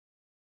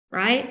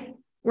 right?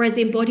 Whereas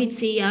the embodied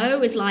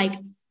CEO is like,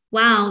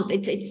 wow,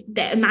 it's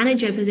a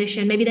manager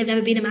position. Maybe they've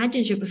never been a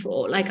manager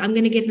before. Like, I'm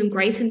going to give them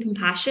grace and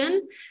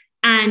compassion.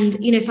 And,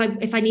 you know,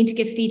 if I need to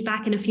give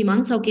feedback in a few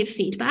months, I'll give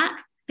feedback.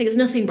 Like, there's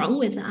nothing wrong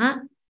with that.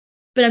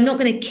 But I'm not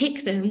going to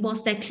kick them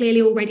whilst they're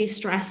clearly already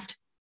stressed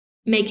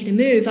making a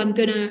move. I'm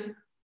going to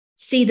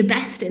see the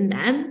best in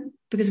them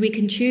because we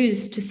can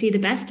choose to see the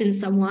best in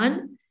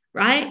someone,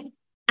 right?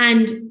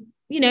 And,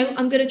 you know,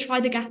 I'm going to try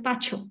the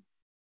gazpacho.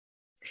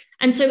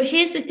 And so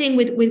here's the thing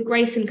with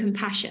grace and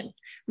compassion.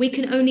 We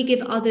can only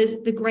give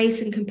others the grace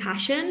and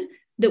compassion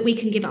that we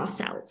can give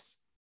ourselves.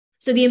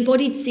 So the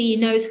embodied CEO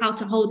knows how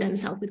to hold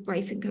themselves with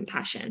grace and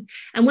compassion.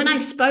 And when I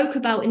spoke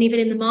about, and even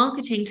in the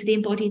marketing to the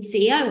embodied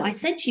CEO, I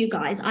said to you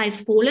guys, I've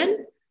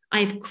fallen,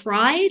 I've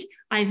cried,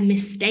 I've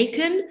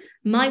mistaken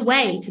my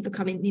way to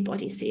becoming the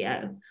embodied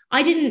CEO.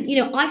 I didn't, you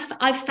know,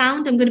 I've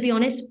found, I'm going to be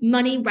honest,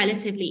 money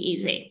relatively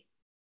easy.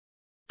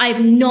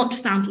 I've not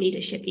found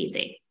leadership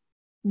easy.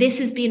 This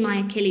has been my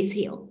Achilles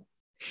heel.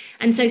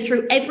 And so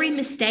through every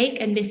mistake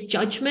and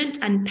misjudgment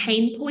and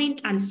pain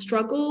point and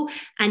struggle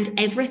and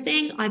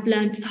everything, I've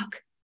learned,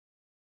 fuck,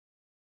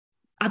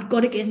 I've got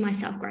to give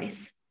myself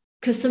grace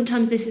because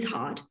sometimes this is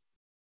hard.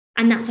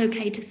 And that's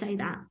okay to say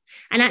that.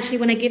 And actually,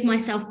 when I give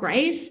myself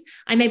grace,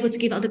 I'm able to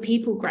give other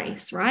people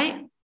grace,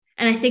 right?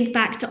 And I think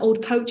back to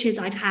old coaches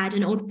I've had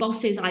and old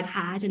bosses I've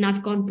had, and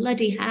I've gone,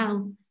 bloody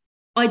hell,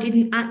 I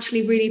didn't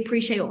actually really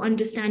appreciate or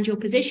understand your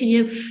position.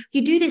 You know,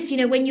 you do this, you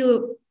know, when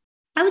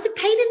I was a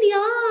pain in the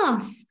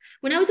ass.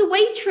 When I was a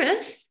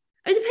waitress,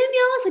 I was a pain in the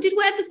ass. I did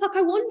whatever the fuck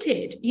I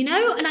wanted, you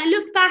know? And I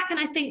look back and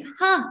I think,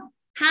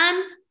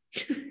 Han,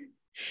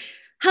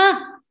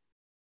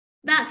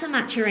 that's a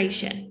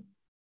maturation.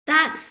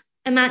 That's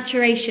a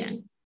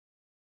maturation,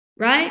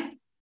 right?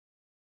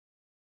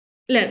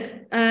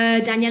 Look,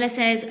 Daniela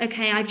says,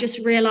 okay, I've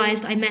just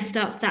realized I messed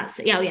up. That's,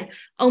 yeah.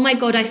 Oh my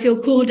God, I feel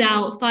called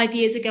out. 5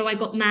 years ago, I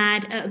got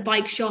mad at a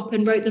bike shop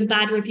and wrote them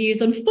bad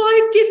reviews on 5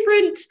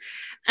 different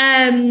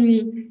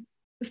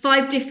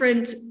 5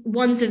 different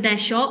ones of their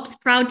shops.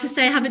 Proud to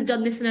say I haven't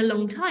done this in a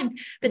long time,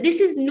 but this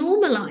is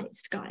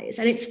normalized, guys.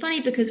 And it's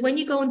funny because when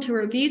you go onto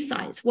review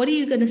sites, what are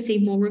you going to see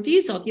more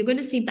reviews of? You're going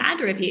to see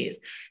bad reviews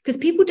because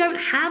people don't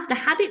have the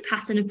habit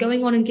pattern of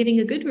going on and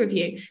giving a good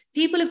review.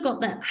 People have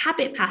got the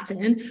habit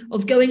pattern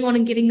of going on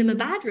and giving them a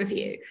bad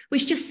review,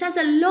 which just says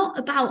a lot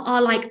about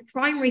our like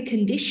primary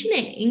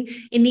conditioning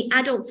in the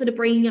adults that are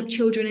bringing up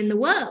children in the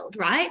world,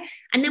 right?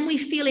 And then we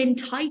feel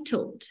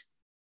entitled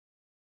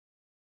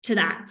to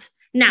that.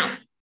 Now,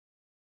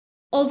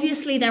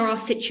 obviously, there are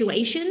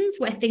situations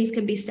where things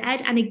can be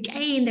said. And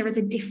again, there is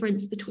a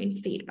difference between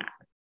feedback.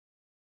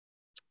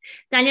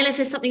 Daniela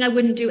says something I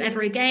wouldn't do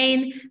ever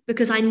again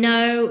because I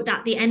know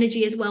that the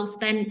energy is well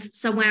spent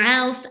somewhere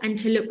else and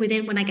to look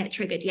within when I get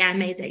triggered. Yeah,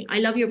 amazing. I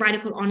love your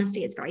radical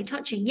honesty. It's very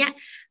touching. Yeah,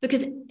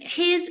 because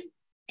here's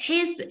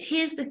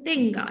the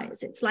thing,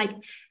 guys. It's like,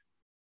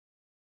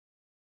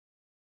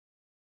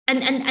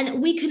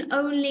 and we can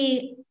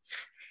only,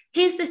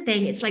 here's the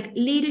thing. It's like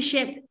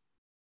leadership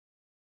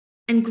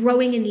and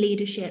growing in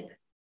leadership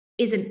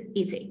isn't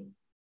easy.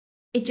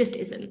 It just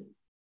isn't.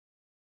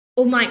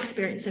 Or my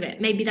experience of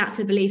it. Maybe that's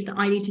a belief that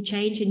I need to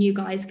change and you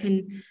guys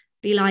can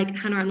be like,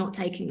 Hannah, I'm not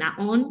taking that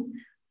on.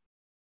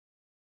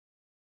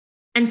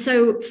 And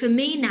so for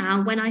me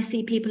now, when I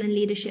see people in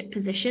leadership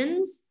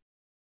positions,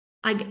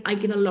 I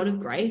give a lot of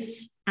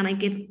grace and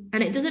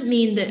it doesn't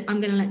mean that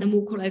I'm going to let them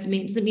walk all over me.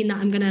 It doesn't mean that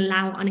I'm going to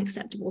allow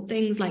unacceptable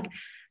things like,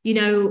 you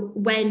know,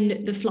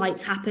 when the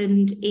flights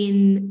happened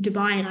in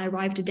Dubai and I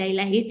arrived a day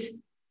late,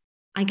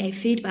 I gave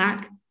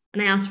feedback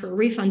and I asked for a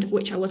refund of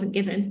which I wasn't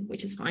given,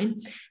 which is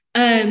fine.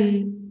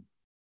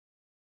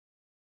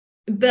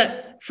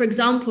 But for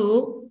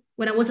example,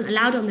 when I wasn't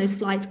allowed on those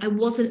flights, I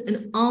wasn't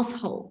an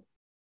asshole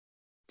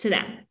to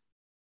them.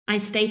 I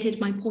stated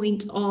my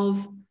point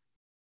of,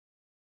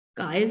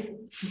 guys,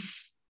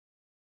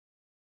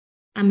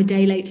 I'm a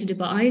day late to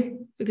Dubai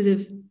because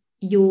of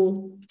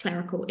your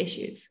clerical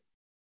issues,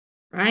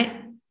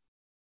 right?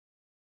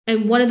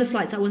 And one of the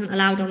flights I wasn't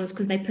allowed on was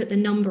because they put the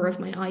number of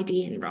my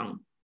ID in wrong.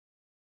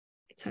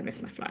 So I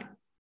missed my flight.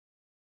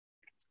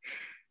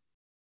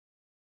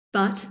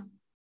 But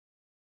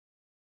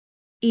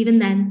even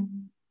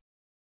then,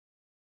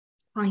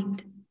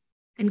 kind.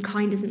 And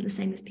kind isn't the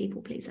same as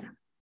people pleaser.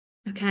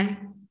 Okay?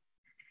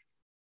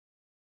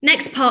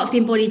 Next part of the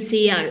embodied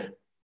CEO,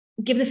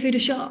 give the food a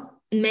shot.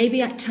 And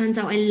maybe it turns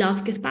out I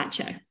love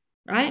gazpacho,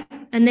 right?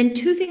 And then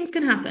 2 things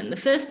can happen. The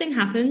first thing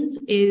happens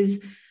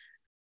is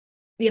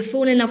you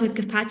fall in love with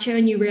gazpacho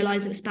and you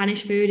realize that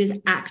Spanish food is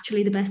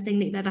actually the best thing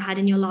that you've ever had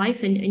in your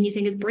life and you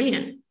think it's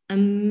brilliant,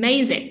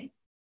 amazing.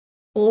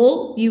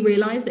 Or you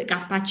realize that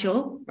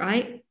gazpacho,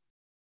 right,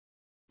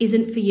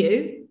 isn't for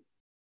you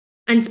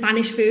and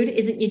Spanish food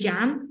isn't your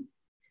jam,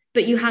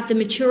 but you have the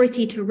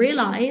maturity to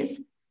realize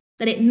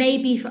that it may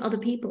be for other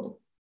people.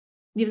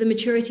 You have the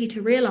maturity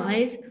to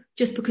realize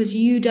just because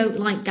you don't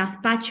like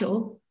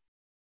gazpacho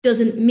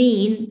doesn't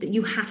mean that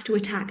you have to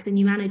attack the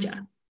new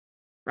manager,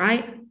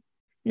 right?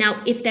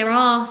 Now, if there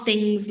are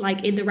things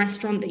like in the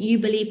restaurant that you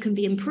believe can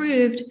be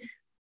improved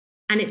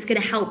and it's going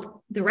to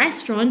help the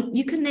restaurant,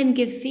 you can then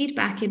give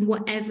feedback in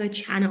whatever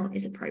channel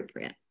is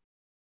appropriate.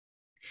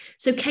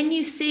 So can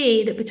you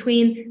see that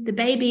between the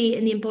baby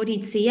and the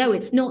embodied CEO,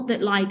 it's not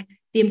that like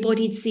the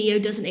embodied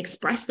CEO doesn't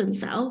express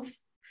themselves.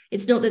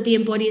 It's not that the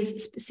embodied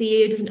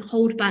CEO doesn't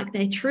hold back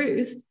their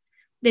truth.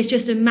 There's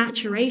just a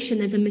maturation.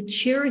 There's a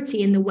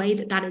maturity in the way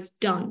that that is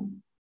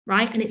done,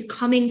 right? And it's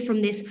coming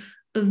from this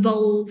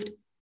evolved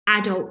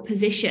adult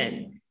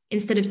position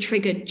instead of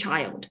triggered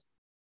child.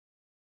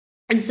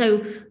 And so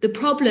the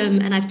problem,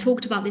 and I've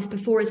talked about this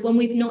before, is when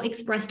we've not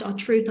expressed our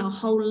truth our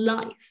whole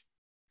life,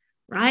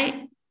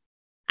 right?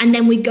 And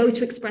then we go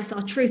to express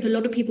our truth, a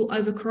lot of people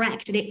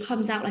overcorrect and it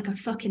comes out like a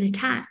fucking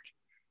attack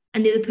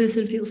and the other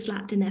person feels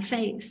slapped in their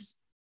face.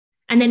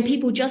 And then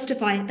people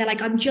justify it. They're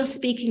like, I'm just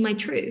speaking my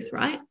truth,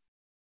 right?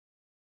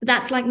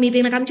 That's like me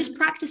being like, I'm just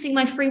practicing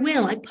my free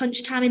will. I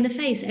punch Tam in the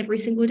face every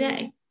single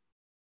day.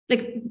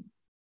 Like,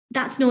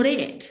 that's not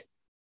it,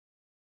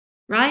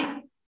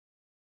 right?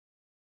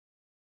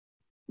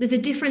 There's a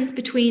difference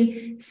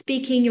between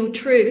speaking your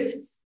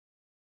truth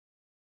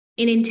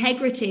in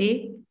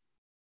integrity,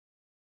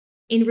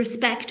 in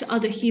respect to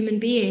other human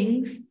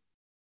beings,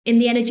 in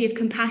the energy of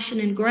compassion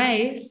and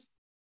grace,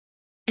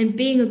 and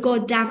being a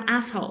goddamn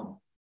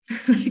asshole.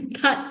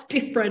 Like, that's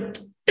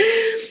different.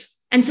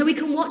 And so we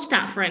can watch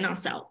that for in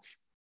ourselves.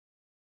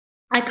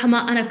 I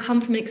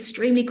come from an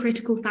extremely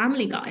critical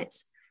family,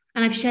 guys.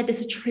 And I've shared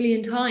this 1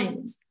 trillion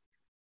times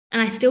and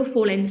I still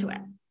fall into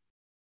it.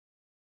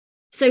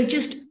 So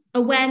just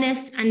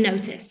awareness and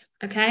notice,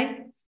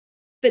 okay?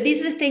 But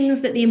these are the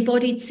things that the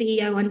embodied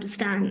CEO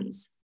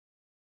understands.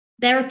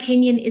 Their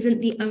opinion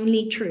isn't the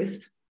only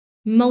truth.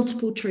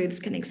 Multiple truths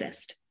can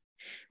exist.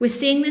 We're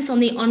seeing this on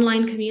the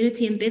online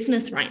community and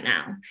business right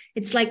now.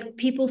 It's like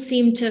people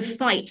seem to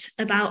fight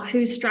about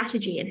whose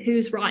strategy and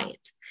who's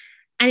right.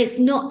 And it's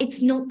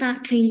not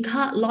that clean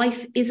cut.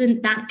 Life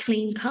isn't that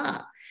clean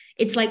cut.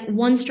 It's like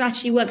one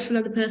strategy works for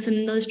another person,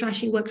 another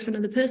strategy works for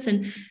another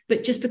person.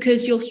 But just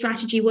because your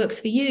strategy works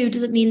for you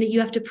doesn't mean that you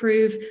have to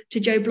prove to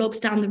Joe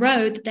Bloggs down the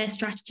road that their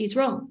strategy is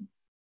wrong,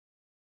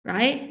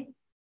 right?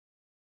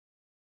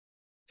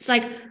 It's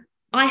like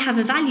I have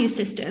a value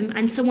system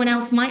and someone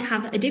else might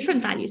have a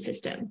different value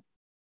system.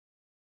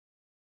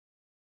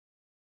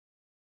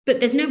 But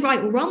there's no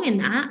right or wrong in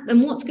that.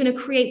 And what's going to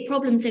create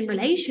problems in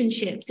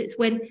relationships is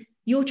when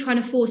you're trying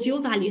to force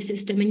your value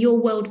system and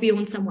your worldview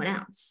on someone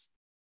else.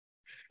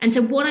 And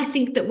so what I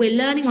think that we're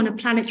learning on a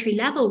planetary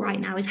level right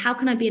now is how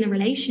can I be in a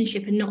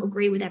relationship and not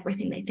agree with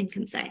everything they think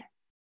and say?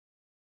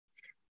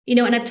 You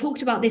know, and I've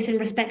talked about this in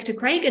respect to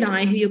Craig and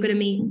I, who you're going to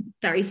meet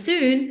very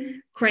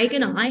soon. Craig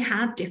and I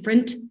have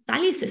different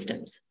value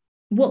systems.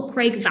 What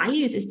Craig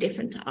values is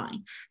different to I.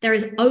 There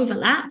is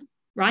overlap,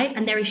 right?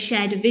 And there is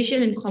shared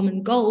vision and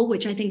common goal,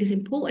 which I think is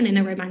important in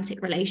a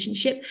romantic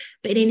relationship.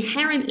 But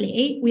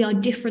inherently, we are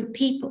different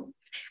people.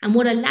 And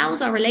what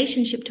allows our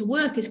relationship to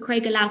work is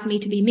Craig allows me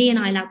to be me and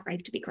I allow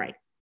Craig to be Craig.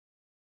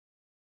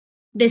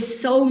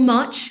 There's so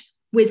much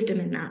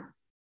wisdom in that.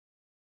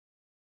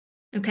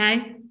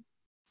 Okay?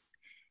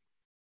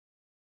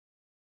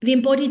 The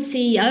embodied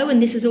CEO,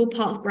 and this is all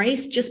part of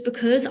grace, just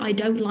because I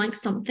don't like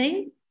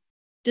something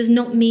does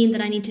not mean that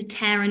I need to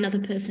tear another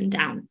person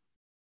down,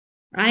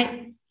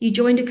 right? You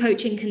joined a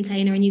coaching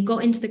container and you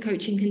got into the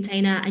coaching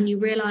container and you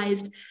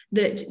realized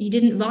that you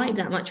didn't vibe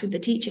that much with the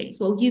teachings.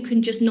 Well, you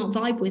can just not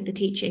vibe with the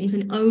teachings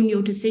and own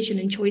your decision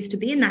and choice to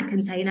be in that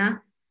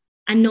container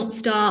and not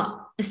start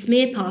a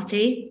smear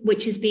party,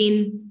 which has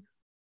been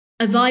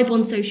a vibe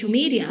on social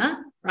media,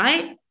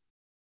 right?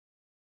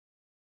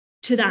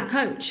 To that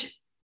coach.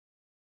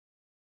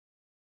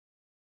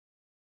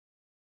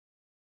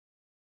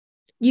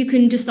 You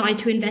can decide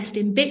to invest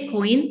in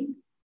Bitcoin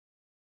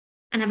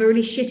and have a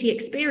really shitty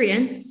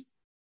experience,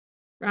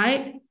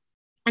 right?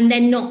 And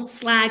then not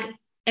slag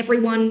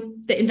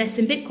everyone that invests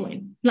in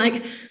Bitcoin.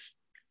 Like,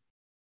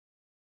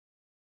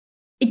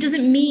 it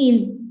doesn't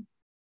mean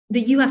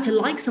that you have to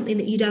like something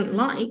that you don't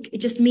like. It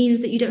just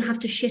means that you don't have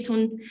to shit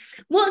on.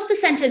 What's the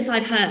sentence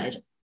I've heard?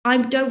 I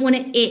don't want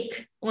to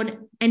ick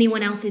on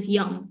anyone else's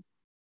yum.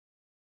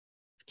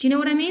 Do you know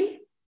what I mean?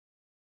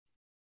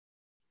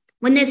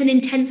 When there's an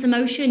intense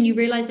emotion, you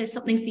realize there's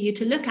something for you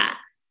to look at.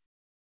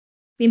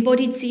 The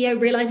embodied CEO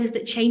realizes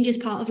that change is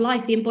part of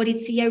life. The embodied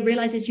CEO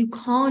realizes you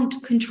can't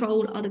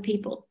control other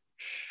people.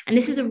 And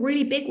this is a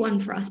really big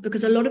one for us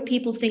because a lot of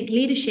people think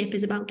leadership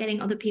is about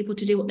getting other people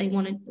to do what they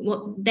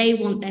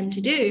want them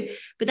to do.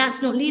 But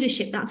that's not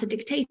leadership. That's a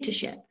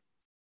dictatorship.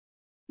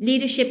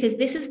 Leadership is,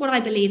 this is what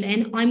I believe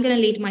in. I'm going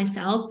to lead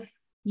myself.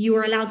 You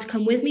are allowed to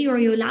come with me or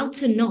you're allowed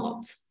to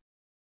not.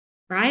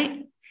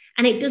 Right?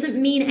 And it doesn't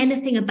mean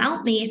anything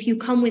about me if you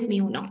come with me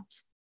or not.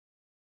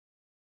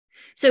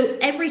 So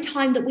every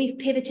time that we've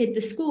pivoted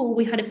the school,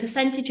 we've had a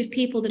percentage of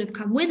people that have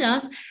come with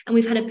us, and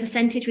we've had a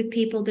percentage with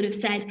people that have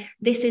said,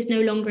 this is no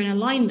longer in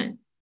alignment.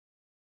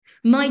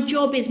 My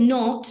job is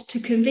not to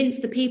convince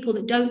the people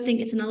that don't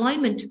think it's an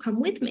alignment to come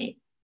with me.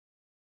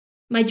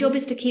 My job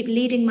is to keep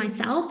leading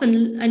myself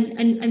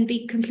and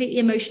be completely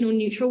emotional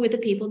neutral with the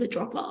people that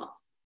drop off.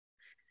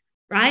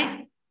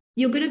 Right?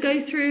 You're going to go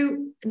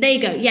through, there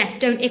you go. Yes,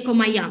 don't ick on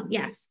my yum.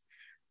 Yes.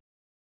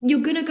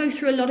 You're going to go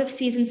through a lot of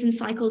seasons and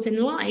cycles in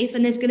life,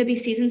 and there's going to be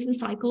seasons and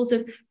cycles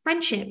of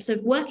friendships,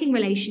 of working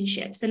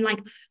relationships. And like,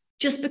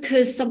 just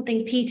because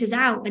something peters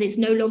out and it's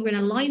no longer in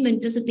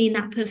alignment doesn't mean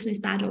that person is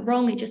bad or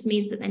wrong. It just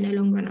means that they're no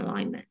longer in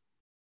alignment,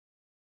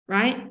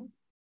 right?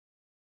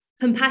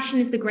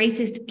 Compassion is the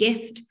greatest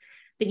gift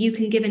that you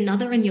can give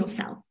another and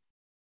yourself,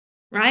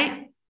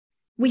 right?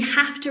 We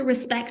have to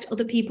respect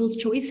other people's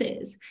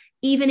choices,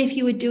 even if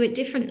you would do it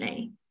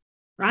differently,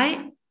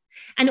 right?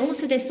 And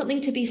also there's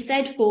something to be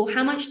said for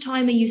how much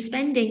time are you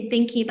spending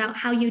thinking about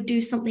how you do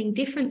something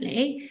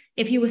differently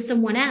if you were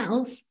someone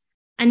else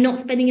and not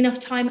spending enough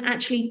time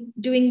actually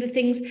doing the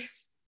things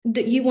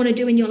that you want to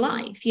do in your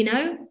life, you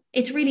know?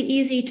 It's really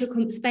easy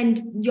to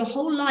spend your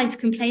whole life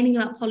complaining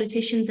about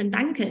politicians and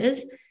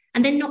bankers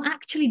and then not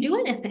actually do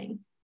anything.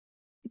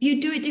 If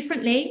you do it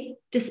differently,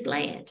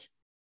 display it.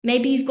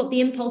 Maybe you've got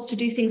the impulse to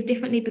do things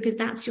differently because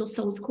that's your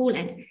soul's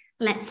calling.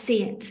 Let's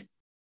see it,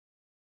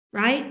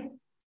 right?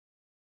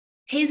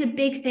 Here's a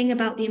big thing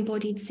about the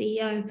embodied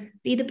CEO.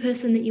 Be the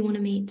person that you want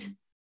to meet,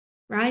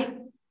 right?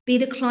 Be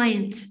the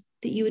client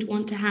that you would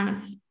want to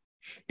have.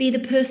 Be the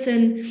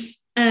person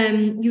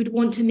you'd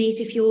want to meet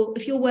if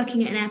you're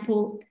working at an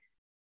airport.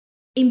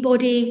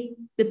 Embody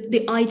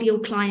the ideal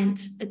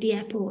client at the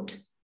airport,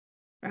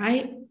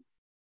 right?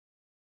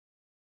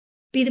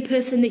 Be the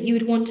person that you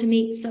would want to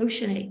meet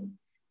socially.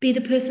 Be the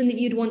person that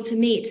you'd want to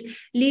meet.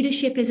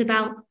 Leadership is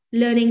about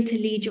learning to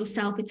lead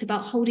yourself. It's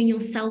about holding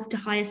yourself to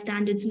higher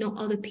standards, not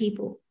other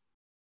people.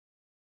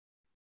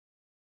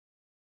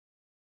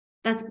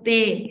 That's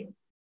big.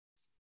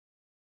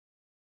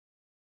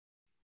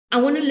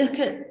 I want to look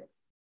at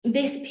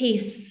this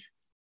piece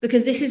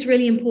because this is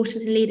really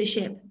important in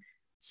leadership.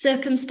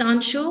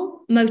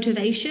 Circumstantial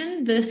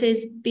motivation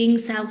versus being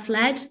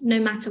self-led no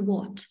matter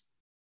what,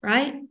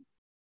 right?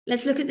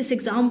 Let's look at this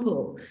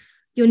example.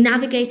 You're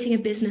navigating a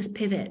business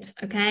pivot,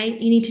 okay?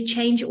 You need to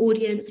change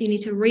audience, you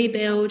need to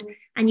rebuild,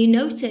 and you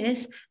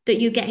notice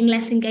that you're getting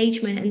less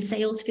engagement and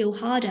sales feel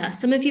harder.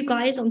 Some of you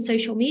guys on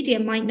social media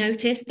might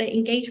notice that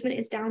engagement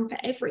is down for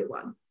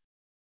everyone.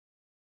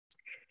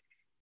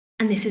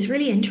 And this is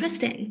really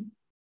interesting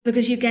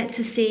because you get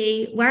to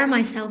see, where am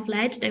I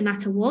self-led no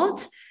matter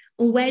what,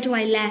 or where do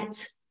I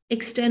let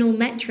external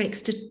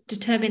metrics to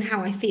determine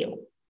how I feel?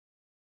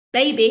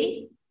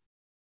 Baby,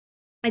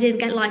 I didn't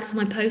get likes on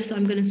my post, so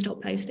I'm going to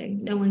stop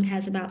posting. No one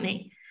cares about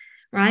me,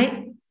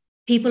 right?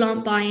 People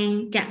aren't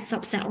buying, gets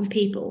upset on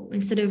people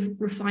instead of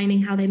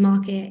refining how they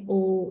market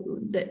or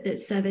the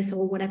service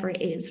or whatever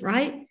it is,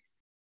 right?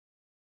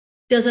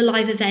 Does a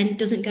live event,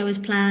 doesn't go as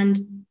planned.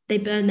 They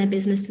burn their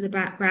business to the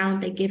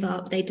background. They give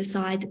up. They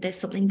decide that there's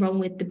something wrong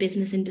with the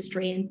business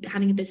industry and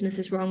having a business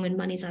is wrong and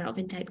money's out of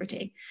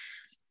integrity.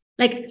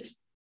 Like,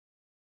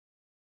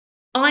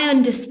 I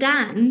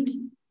understand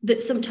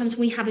that sometimes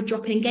we have a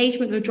drop in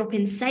engagement or a drop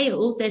in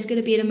sales, there's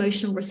going to be an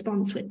emotional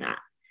response with that.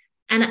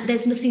 And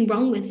there's nothing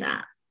wrong with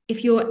that.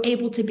 If you're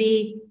able to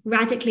be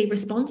radically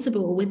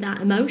responsible with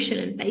that emotion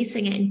and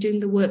facing it and doing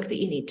the work that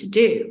you need to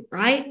do,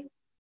 right?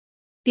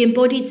 The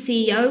embodied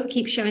CEO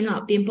keeps showing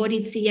up. The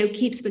embodied CEO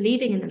keeps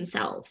believing in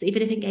themselves,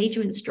 even if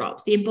engagements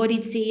drops. The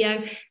embodied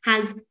CEO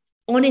has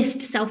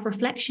honest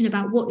self-reflection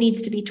about what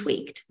needs to be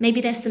tweaked.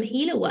 Maybe there's some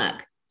healer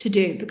work to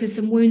do because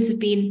some wounds have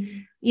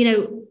been,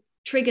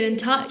 triggered and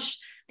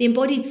touched. The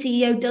embodied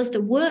CEO does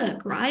the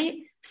work, right?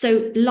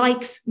 So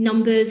likes,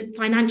 numbers,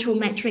 financial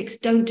metrics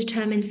don't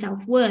determine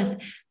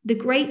self-worth. The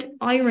great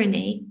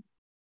irony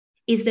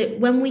is that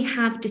when we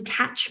have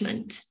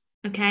detachment,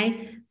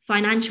 okay,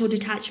 emotional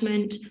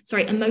detachment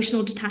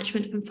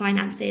from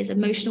finances,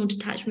 emotional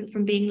detachment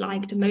from being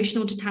liked,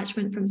 emotional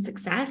detachment from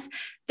success,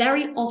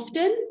 very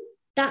often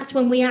that's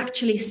when we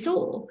actually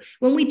soar.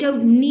 When we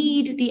don't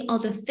need the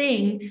other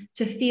thing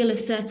to feel a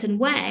certain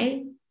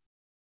way,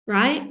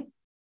 right?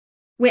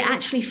 We're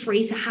actually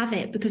free to have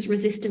it because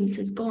resistance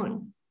is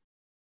gone.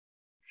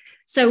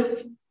 So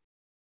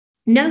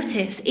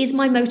notice, is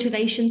my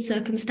motivation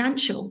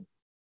circumstantial?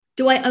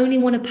 Do I only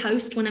want to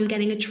post when I'm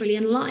getting 1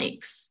 trillion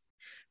likes?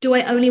 Do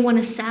I only want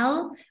to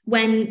sell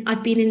when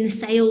I've been in the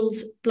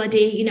sales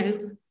bloody,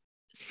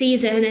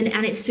 season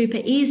and it's super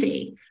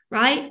easy,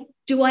 right?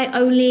 Do I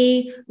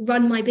only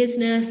run my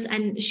business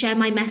and share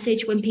my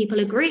message when people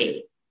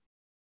agree?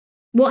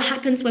 What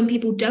happens when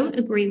people don't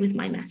agree with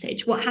my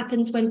message? What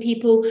happens when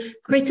people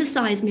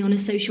criticize me on a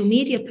social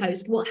media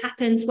post? What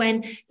happens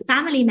when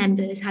family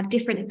members have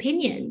different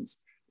opinions?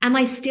 Am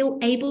I still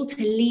able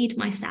to lead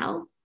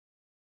myself?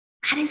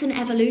 That is an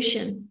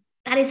evolution.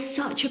 That is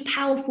such a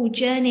powerful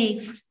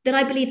journey that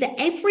I believe that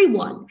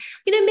everyone,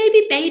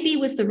 maybe baby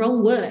was the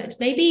wrong word.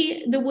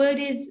 Maybe the word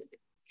is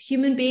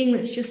human being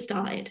that's just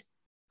started.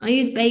 I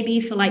use baby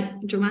for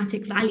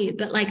dramatic value,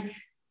 but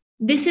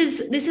this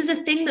is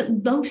a thing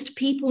that most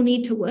people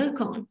need to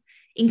work on,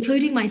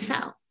 including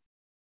myself.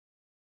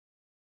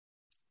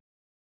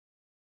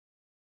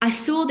 I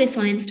saw this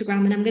on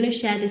Instagram and I'm going to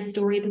share this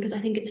story because I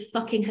think it's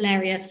fucking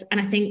hilarious. And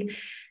I think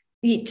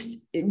it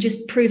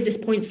just proves this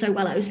point so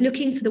well. I was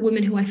looking for the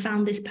woman who I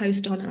found this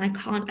post on and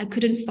I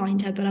couldn't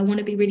find her, but I want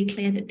to be really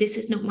clear that this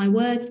is not my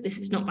words. This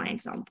is not my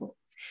example.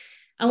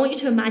 I want you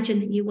to imagine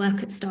that you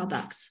work at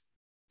Starbucks,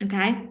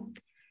 okay?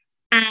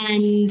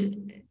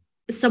 And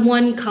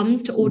someone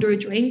comes to order a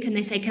drink and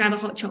they say, can I have a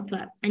hot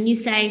chocolate? And you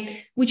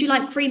say, would you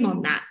like cream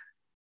on that?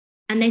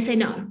 And they say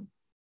no.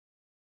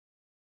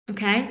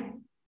 Okay.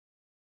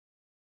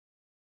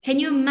 Can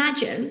you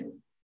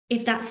imagine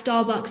if that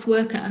Starbucks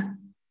worker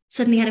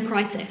suddenly had a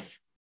crisis?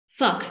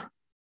 Fuck.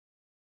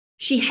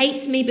 She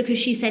hates me because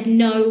she said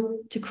no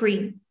to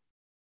cream.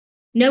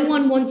 No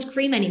one wants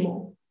cream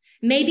anymore.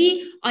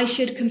 Maybe I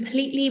should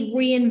completely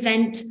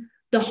reinvent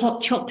the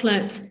hot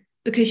chocolate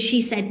because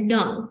she said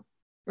no,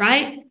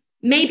 right?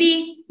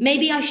 Maybe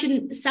I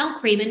shouldn't sell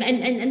cream. And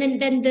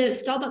then the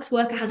Starbucks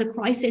worker has a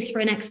crisis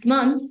for next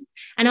month.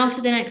 And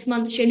after the next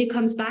month, she only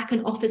comes back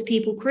and offers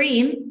people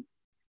cream,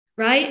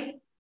 right?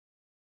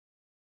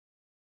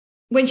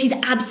 When she's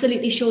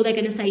absolutely sure they're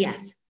going to say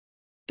yes,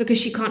 because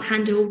she can't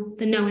handle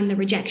the no and the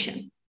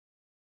rejection.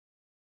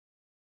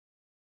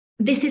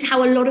 This is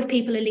how a lot of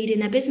people are leading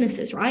their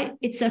businesses, right?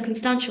 It's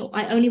circumstantial.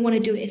 I only want to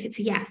do it if it's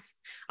a yes.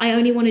 I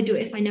only want to do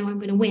it if I know I'm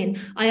going to win.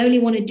 I only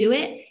want to do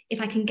it if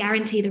I can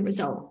guarantee the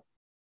result.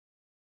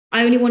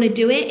 I only want to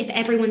do it if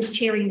everyone's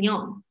cheering me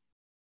on,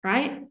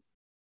 right?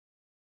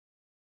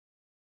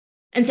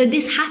 And so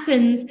this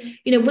happens,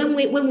 when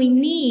we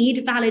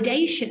need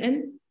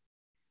validation,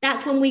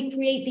 that's when we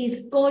create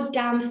these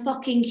goddamn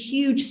fucking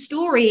huge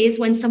stories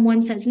when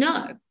someone says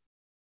no.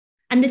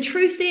 And the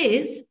truth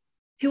is,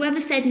 whoever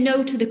said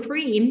no to the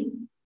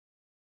cream,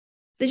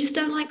 they just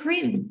don't like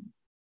cream.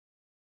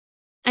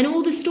 And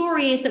all the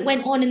stories that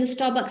went on in the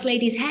Starbucks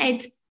lady's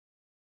head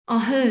are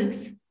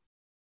hers.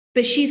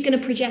 But she's going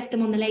to project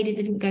them on the lady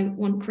that didn't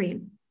want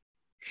cream.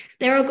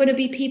 There are going to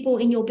be people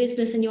in your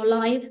business and your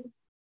life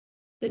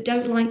that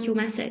don't like your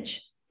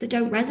message, that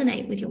don't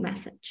resonate with your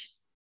message.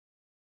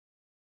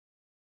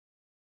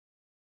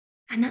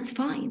 And that's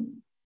fine.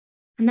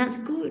 And that's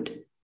good.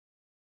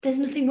 There's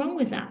nothing wrong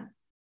with that.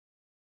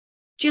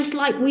 Just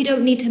like we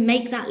don't need to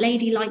make that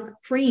lady like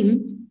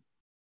cream,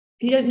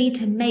 you don't need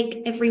to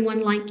make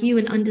everyone like you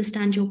and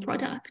understand your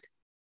product.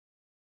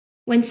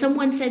 When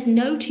someone says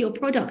no to your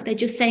product, they're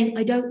just saying,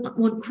 I don't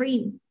want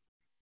cream.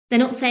 They're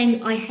not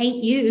saying, I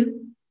hate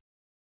you.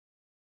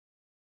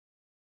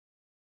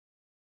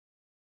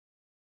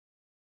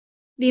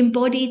 The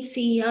embodied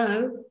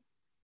CEO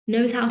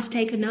knows how to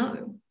take a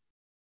no.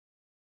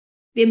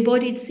 The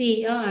embodied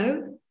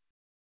CEO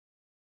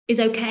is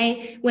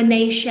okay when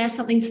they share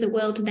something to the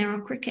world and there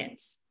are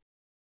crickets.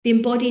 The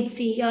embodied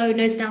CEO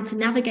knows how to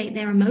navigate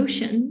their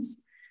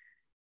emotions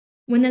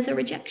when there's a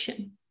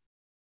rejection.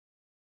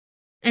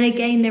 And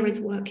again, there is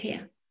work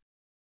here.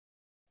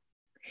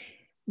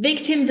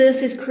 Victim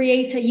versus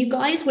creator. You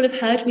guys will have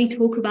heard me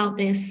talk about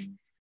this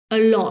a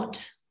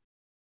lot.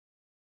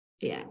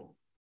 Yeah.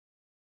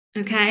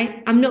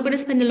 Okay. I'm not going to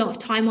spend a lot of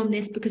time on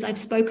this because I've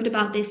spoken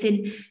about this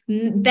in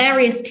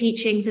various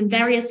teachings and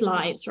various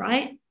lives,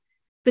 right?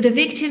 But the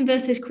victim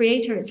versus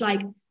creator, it's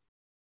like,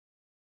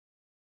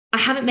 I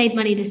haven't made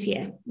money this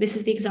year. This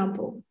is the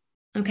example.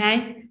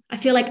 Okay. I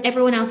feel like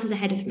everyone else is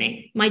ahead of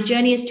me. My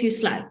journey is too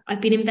slow.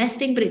 I've been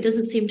investing, but it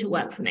doesn't seem to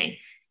work for me.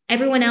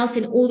 Everyone else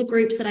in all the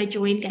groups that I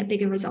join get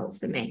bigger results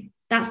than me.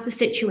 That's the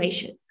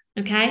situation.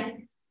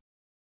 Okay.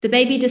 The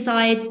baby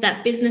decides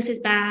that business is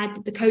bad,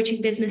 that the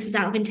coaching business is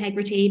out of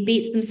integrity,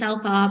 beats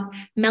themselves up,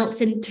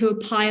 melts into a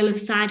pile of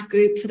sad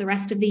goop for the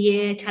rest of the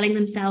year, telling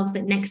themselves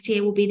that next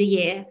year will be the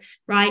year,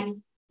 right?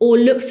 Or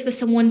looks for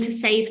someone to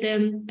save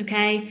them,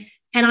 okay?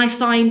 Can I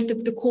find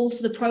the course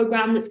or the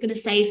program that's going to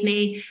save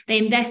me? They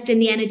invest in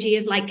the energy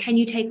of like, can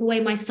you take away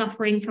my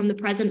suffering from the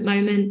present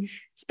moment?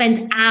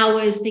 Spends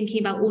hours thinking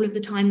about all of the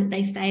time that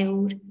they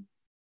failed.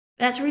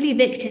 That's really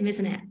victim,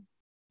 isn't it?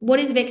 What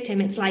is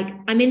victim? It's like,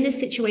 I'm in this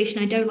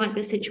situation. I don't like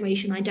this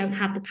situation. I don't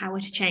have the power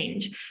to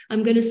change.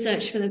 I'm going to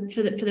search for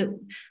the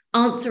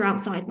answer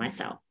outside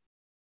myself,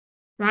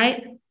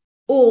 right?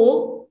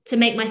 Or to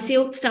make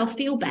myself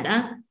feel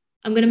better,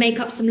 I'm going to make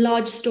up some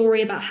large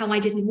story about how I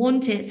didn't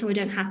want it so I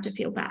don't have to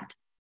feel bad.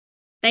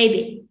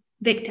 Baby,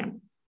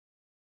 victim.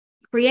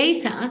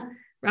 Creator,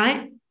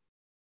 right?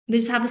 They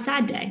just have a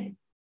sad day.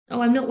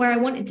 Oh, I'm not where I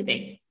wanted to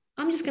be.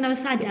 I'm just going to have a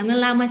sad day. I'm going to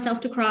allow myself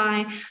to cry.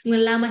 I'm going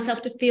to allow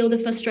myself to feel the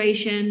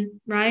frustration,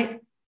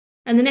 right?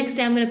 And the next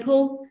day I'm going to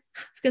pull,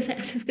 I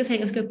was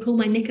going to pull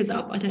my knickers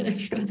up. I don't know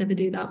if you guys ever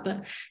do that, but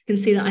you can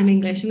see that I'm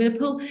English. I'm going to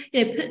pull,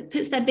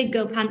 puts their big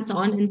girl pants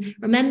on and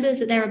remembers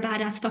that they're a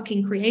badass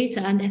fucking creator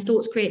and their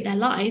thoughts create their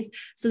life.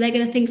 So they're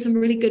going to think some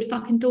really good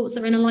fucking thoughts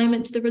that are in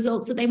alignment to the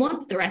results that they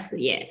want for the rest of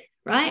the year,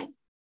 right?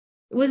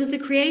 What does the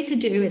creator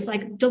do? It's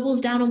like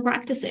doubles down on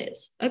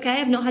practices. Okay,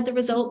 I've not had the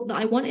result that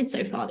I wanted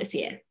so far this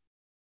year.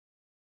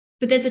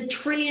 But there's 1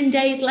 trillion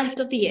days left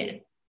of the year,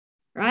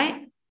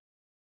 right?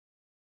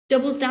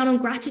 Doubles down on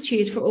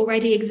gratitude for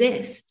already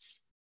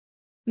exists.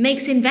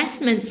 Makes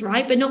investments,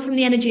 right? But not from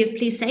the energy of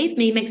please save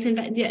me. Makes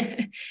investments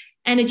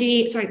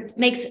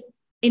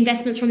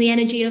from the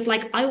energy of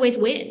like, I always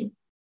win.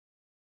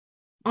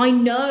 I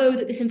know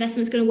that this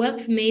investment is going to work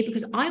for me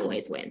because I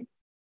always win,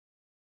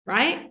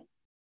 right?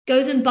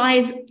 Goes and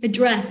buys a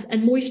dress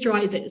and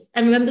moisturizes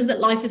and remembers that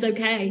life is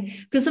okay.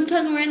 Because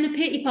sometimes when we're in the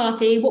pity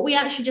party, what we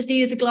actually just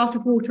need is a glass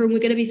of water and we're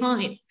going to be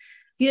fine.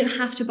 You don't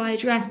have to buy a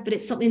dress, but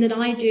it's something that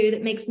I do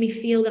that makes me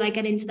feel that I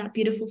get into that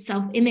beautiful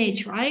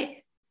self-image,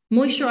 right?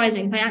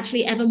 Moisturizing. If I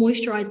actually ever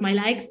moisturize my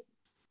legs,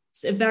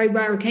 it's a very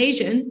rare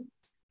occasion,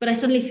 but I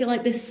suddenly feel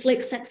like this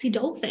slick, sexy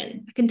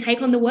dolphin. I can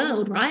take on the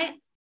world, right?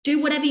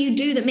 Do whatever you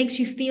do that makes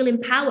you feel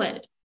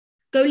empowered.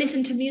 Go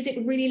listen to music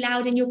really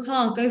loud in your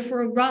car. Go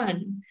for a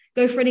run.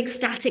 Go for an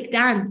ecstatic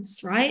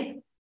dance,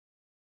 right?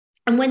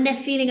 And when they're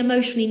feeling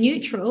emotionally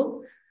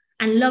neutral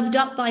and loved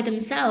up by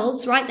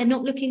themselves, right? They're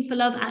not looking for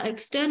love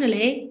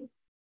externally.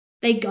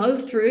 They go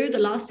through the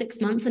last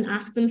 6 months and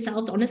ask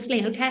themselves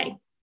honestly, okay,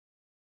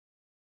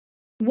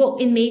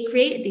 what in me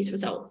created these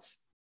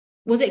results?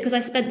 Was it because I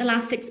spent the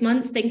last 6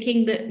 months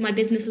thinking that my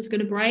business was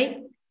going to break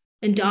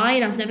and die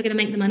and I was never going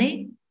to make the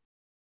money?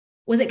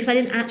 Was it because I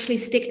didn't actually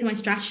stick to my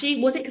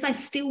strategy? Was it because I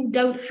still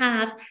don't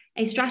have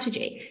a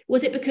strategy?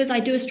 Was it because I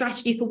do a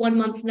strategy for 1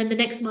 month and then the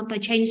next month I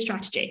change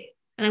strategy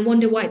and I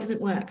wonder why it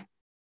doesn't work?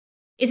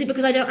 Is it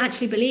because I don't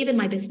actually believe in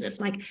my business?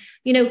 Like,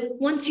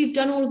 once you've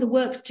done all of the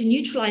work to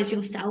neutralize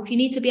yourself, you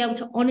need to be able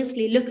to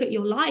honestly look at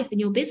your life and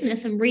your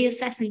business and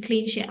reassess and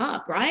clean shit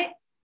up, right?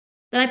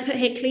 Then I put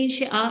here, clean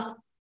shit up,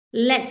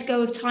 let's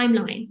go of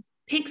timeline.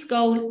 Picks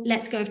goal,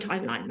 let's go of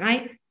timeline,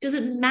 right?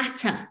 Doesn't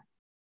matter.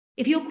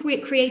 If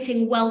you're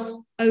creating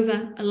wealth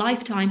over a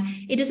lifetime,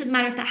 it doesn't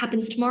matter if that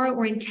happens tomorrow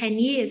or in 10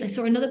 years. I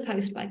saw another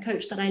post by a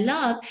coach that I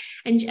love,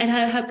 and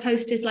her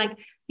post is like,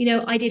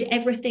 I did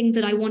everything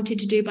that I wanted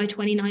to do by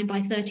 29,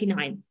 by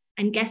 39.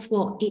 And guess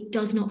what? It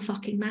does not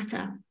fucking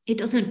matter. It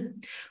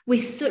doesn't. We're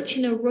such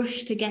in a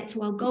rush to get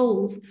to our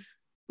goals.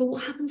 But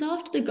what happens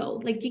after the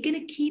goal? Like, you're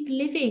going to keep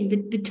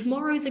living. The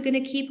tomorrows are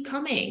going to keep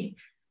coming.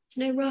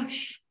 There's no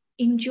rush.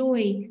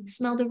 Enjoy,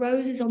 smell the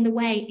roses on the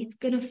way. It's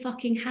going to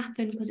fucking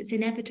happen because it's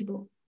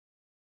inevitable,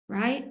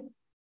 right?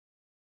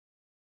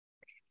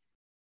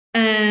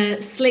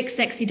 Slick,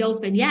 sexy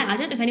dolphin. Yeah, I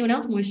don't know if anyone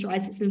else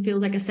moisturizes and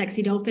feels like a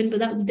sexy dolphin, but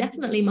that's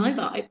definitely my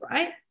vibe,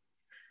 right?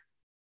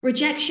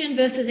 Rejection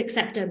versus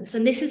acceptance.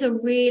 And this is a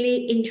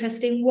really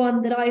interesting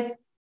one that I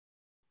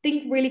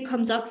think really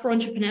comes up for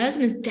entrepreneurs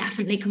and has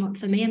definitely come up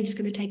for me. I'm just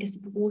going to take a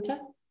sip of water.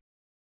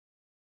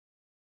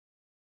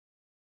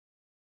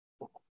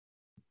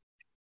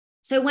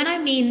 So when I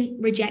mean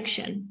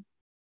rejection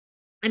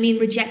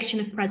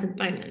of present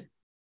moment,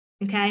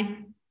 okay?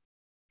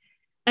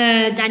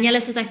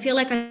 Daniela says, I feel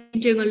like I'm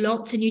doing a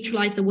lot to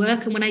neutralize the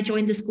work. And when I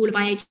joined the School of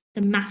IH, it's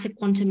a massive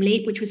quantum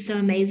leap, which was so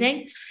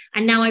amazing.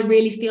 And now I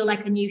really feel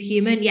like a new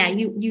human. Yeah,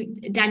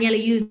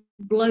 Daniela, you've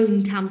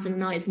blown Tamsin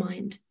and I's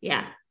mind.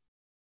 Yeah.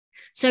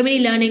 So many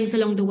learnings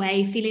along the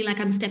way, feeling like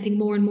I'm stepping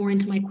more and more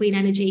into my queen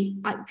energy.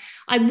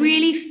 I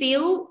really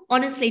feel,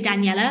 honestly,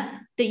 Daniela,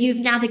 that you've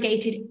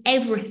navigated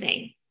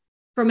everything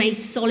from a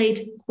solid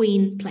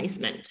queen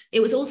placement. It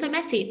was also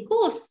messy, of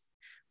course.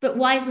 But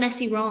why is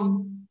messy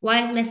wrong?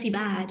 Why is messy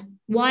bad?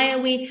 Why are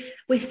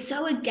we're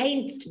so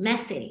against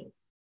messy?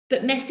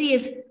 But messy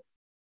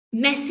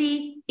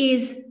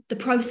is the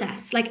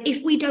process. Like,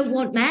 if we don't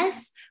want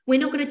mess, we're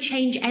not going to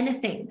change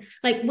anything.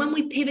 Like, when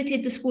we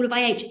pivoted the School of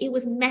IH, it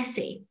was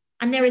messy.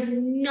 And there is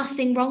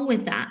nothing wrong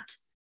with that,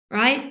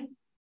 right?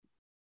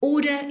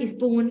 Order is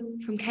born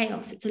from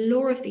chaos. It's a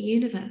law of the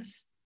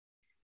universe.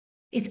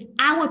 It's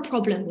our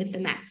problem with the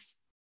mess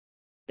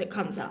that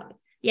comes up.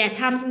 Yeah,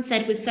 Tamsin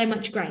said with so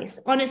much grace.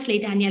 Honestly,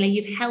 Daniela,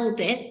 you've held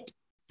it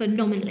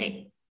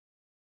phenomenally.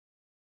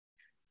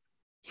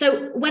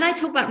 So when I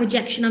talk about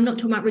rejection, I'm not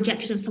talking about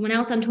rejection of someone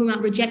else. I'm talking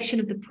about rejection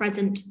of the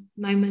present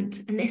moment.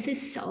 And this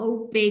is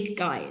so big,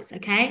 guys,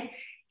 okay?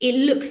 It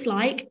looks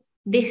like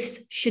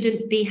this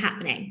shouldn't be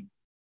happening,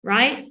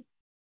 right?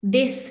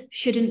 This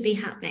shouldn't be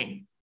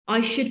happening.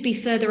 I should be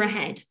further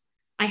ahead.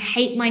 I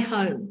hate my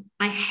home.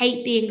 I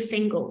hate being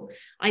single.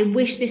 I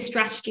wish this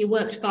strategy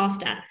worked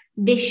faster.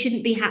 This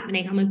shouldn't be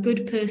happening. I'm a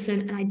good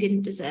person and I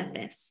didn't deserve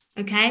this,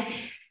 okay?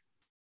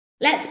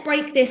 Let's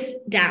break this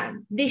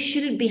down. This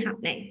shouldn't be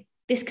happening.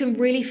 This can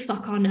really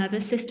fuck our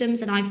nervous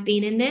systems, and I've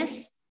been in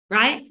this,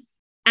 right?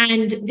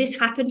 And this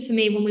happened for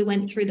me when we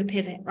went through the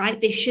pivot, right?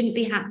 This shouldn't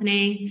be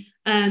happening.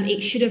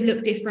 It should have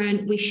looked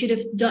different. We should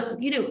have done,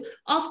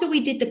 after we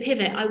did the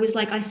pivot, I was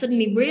like, I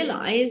suddenly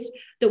realized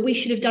that we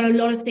should have done a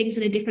lot of things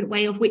in a different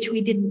way, of which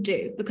we didn't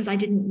do because I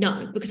didn't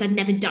know, because I'd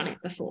never done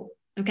it before,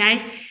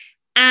 okay?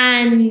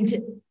 And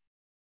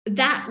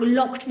that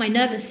locked my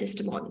nervous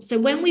system on. So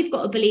when we've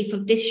got a belief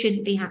of this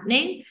shouldn't be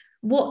happening,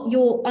 what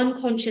your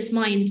unconscious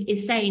mind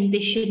is saying,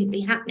 this shouldn't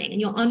be happening.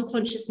 And your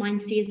unconscious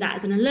mind sees that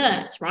as an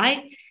alert,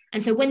 right?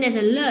 And so when there's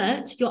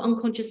alert, your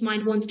unconscious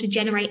mind wants to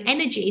generate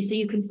energy so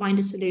you can find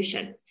a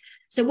solution.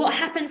 So what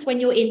happens when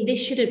you're in this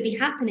shouldn't be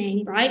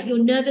happening, right? Your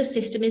nervous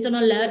system is on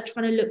alert,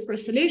 trying to look for a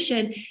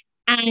solution,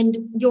 and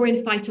you're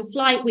in fight or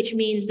flight, which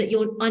means that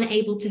you're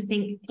unable to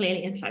think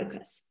clearly and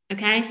focus,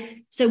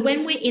 okay? So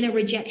when we're in a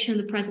rejection of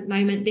the present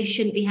moment, this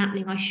shouldn't be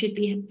happening, I should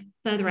be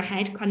further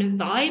ahead kind of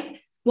vibe,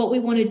 what we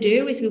want to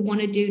do is we want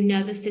to do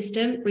nervous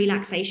system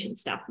relaxation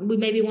stuff. We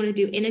maybe want to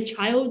do inner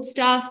child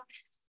stuff.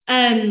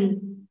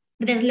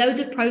 There's loads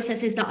of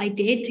processes that I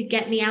did to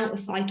get me out of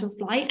fight or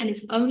flight. And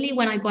it's only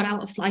when I got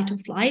out of flight or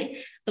flight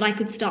that I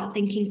could start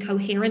thinking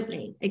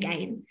coherently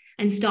again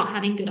and start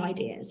having good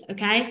ideas,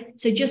 okay?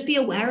 So just be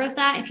aware of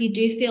that. If you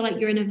do feel like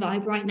you're in a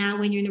vibe right now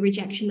when you're in a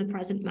rejection of the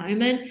present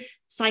moment,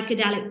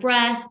 psychedelic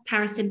breath,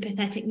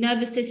 parasympathetic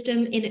nervous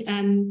system,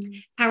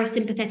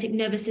 parasympathetic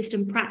nervous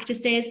system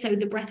practices. So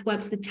the breath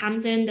works with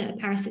Tamsin, the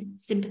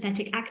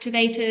parasympathetic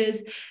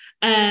activators.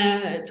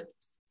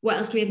 What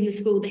else do we have in the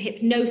school? The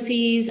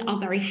hypnoses are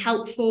very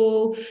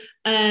helpful,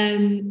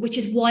 which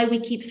is why we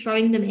keep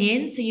throwing them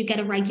in, so you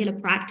get a regular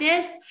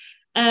practice.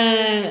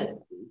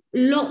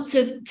 Lots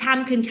of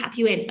Tam can tap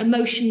you in,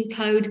 emotion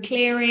code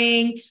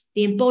clearing,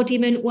 the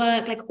embodiment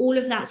work, like all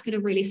of that's going to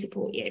really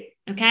support you,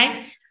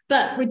 okay?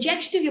 But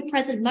rejection of your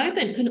present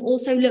moment can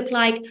also look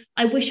like,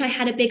 I wish I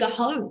had a bigger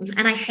home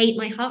and I hate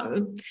my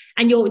home.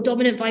 And your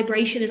dominant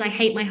vibration is, I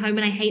hate my home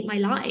and I hate my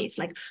life.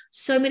 Like,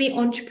 so many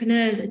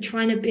entrepreneurs are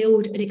trying to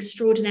build an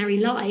extraordinary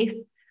life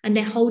and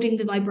they're holding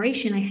the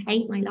vibration, I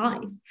hate my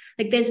life.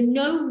 Like, there's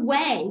no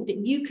way that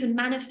you can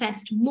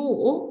manifest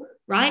more,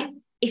 right,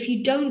 if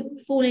you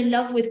don't fall in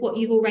love with what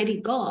you've already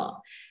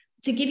got.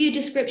 To give you a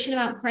description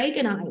about Craig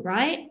and I,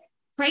 right?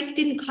 Craig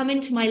didn't come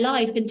into my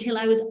life until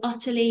I was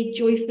utterly,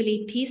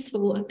 joyfully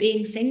peaceful of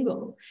being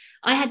single.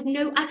 I could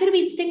have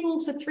been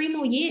single for 3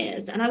 more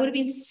years and I would have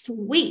been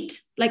sweet,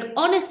 like,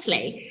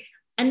 honestly.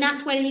 And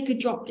that's when he could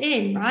drop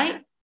in,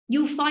 right?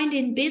 You'll find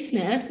in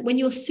business, when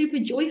you're super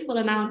joyful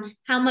about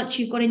how much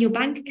you've got in your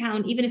bank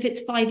account, even if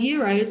it's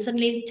 €5,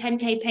 suddenly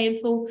 10K pay in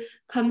full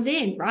comes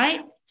in,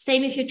 right?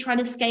 Same if you're trying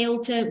to scale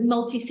to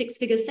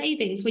multi-6-figure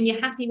savings. When you're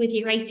happy with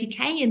your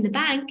 80K in the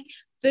bank,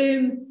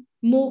 boom,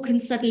 more can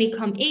suddenly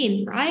come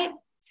in, right?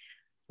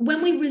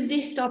 When we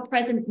resist our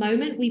present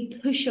moment, we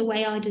push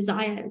away our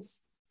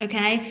desires,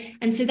 okay?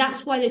 And so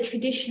that's why the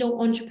traditional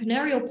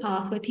entrepreneurial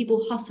path, where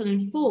people hustle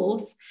and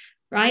force,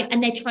 right?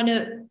 And they're trying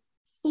to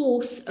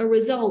force a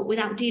result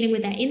without dealing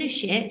with their inner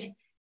shit,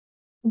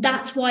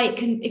 that's why it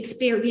can be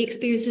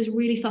experienced as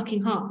really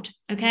fucking hard,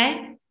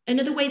 okay?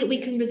 Another way that we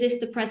can resist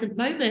the present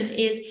moment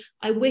is,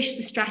 I wish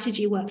the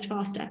strategy worked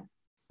faster.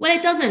 Well,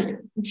 it doesn't.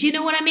 Do you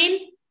know what I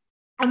mean?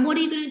 And what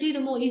are you going to do the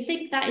more you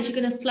think that is you're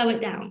going to slow it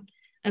down,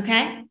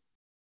 okay?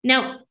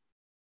 Now,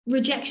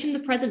 rejection the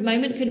present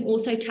moment can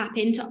also tap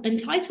into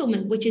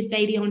entitlement, which is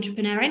baby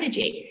entrepreneur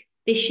energy.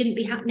 This shouldn't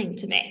be happening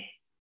to me.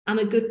 I'm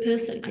a good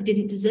person. I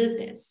didn't deserve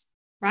this,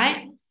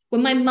 right?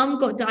 When my mum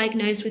got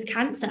diagnosed with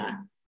cancer,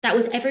 that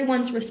was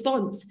everyone's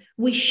response.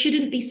 We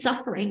shouldn't be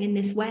suffering in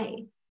this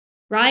way,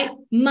 right?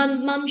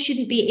 Mum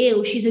shouldn't be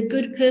ill. She's a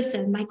good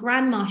person. My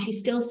grandma, she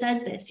still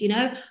says this, you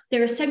know,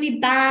 there are so many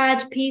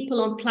bad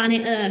people on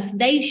planet Earth.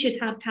 They should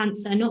have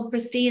cancer, not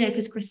Christina,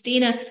 because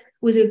Christina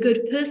was a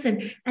good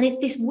person. And it's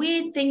this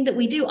weird thing that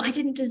we do. I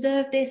didn't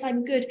deserve this.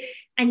 I'm good.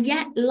 And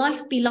yet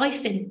life be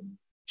lifing.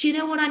 Do you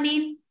know what I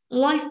mean?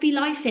 Life be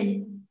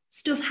lifing.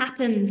 Stuff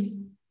happens.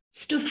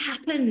 Stuff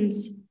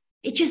happens.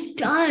 It just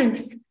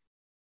does.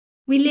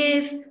 We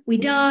live, we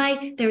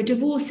die, there are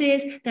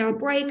divorces, there are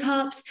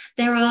breakups,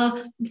 there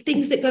are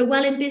things that go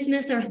well in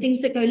business, there are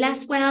things that go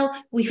less well,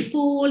 we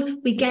fall,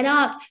 we get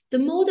up. The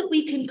more that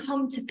we can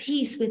come to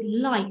peace with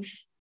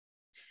life,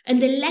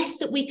 and the less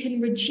that we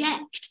can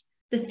reject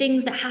the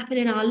things that happen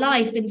in our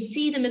life and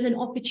see them as an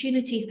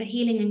opportunity for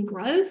healing and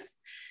growth,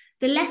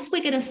 the less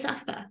we're going to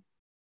suffer.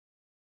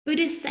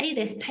 Buddhists say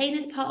this: pain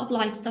is part of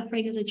life,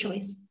 suffering is a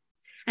choice.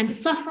 And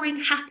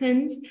suffering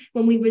happens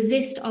when we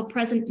resist our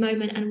present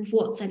moment and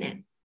what's in it.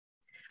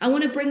 I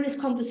want to bring this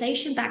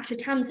conversation back to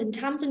Tamsin.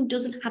 Tamsin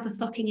doesn't have a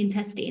fucking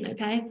intestine,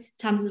 okay?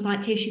 Tamsin's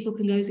like, here she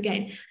fucking goes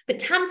again. But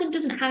Tamsin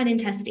doesn't have an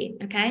intestine,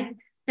 okay?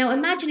 Now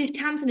imagine if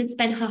Tamsin had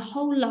spent her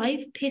whole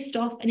life pissed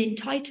off and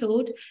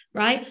entitled,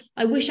 right?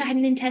 I wish I had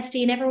an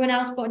intestine. Everyone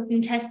else got an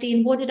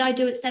intestine. What did I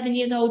do at 7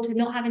 years old to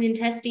not have an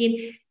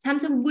intestine?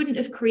 Tamsin wouldn't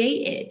have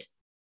created,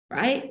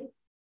 right,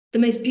 the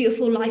most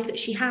beautiful life that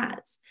she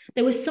has.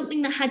 There was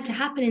something that had to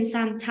happen in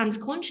Tam's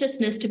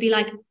consciousness to be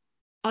like,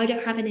 I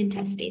don't have an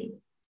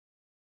intestine.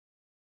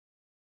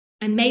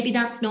 And maybe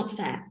that's not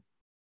fair.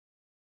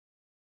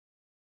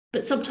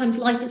 But sometimes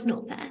life is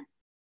not fair.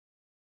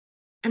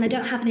 And I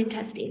don't have an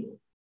intestine.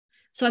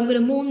 So I'm going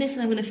to mourn this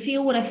and I'm going to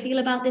feel what I feel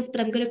about this,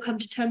 but I'm going to come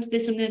to terms with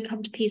this. I'm going to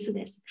come to peace with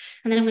this.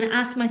 And then I'm going to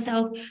ask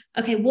myself,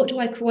 okay, what do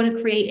I want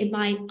to create in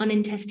my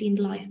unintestined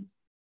life?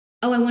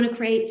 Oh, I want to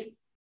create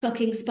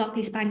fucking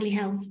sparkly, spangly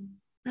health.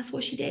 That's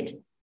what she did.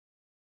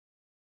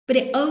 But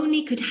it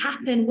only could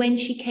happen when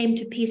she came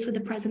to peace with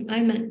the present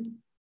moment.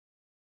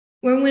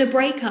 We're in a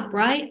breakup,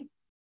 right?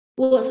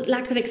 Well, it's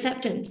lack of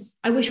acceptance.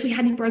 I wish we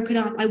hadn't broken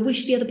up. I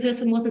wish the other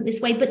person wasn't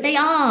this way, but they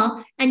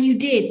are, and you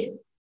did.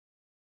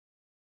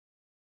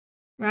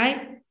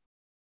 Right?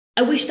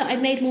 I wish that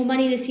I'd made more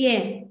money this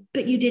year,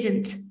 but you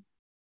didn't.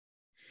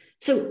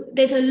 So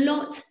there's a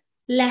lot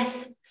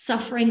less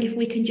suffering if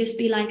we can just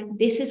be like,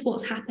 this is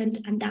what's happened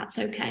and that's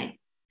okay.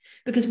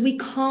 Because we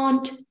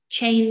can't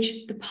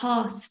change the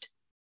past.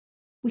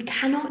 We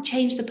cannot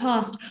change the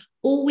past.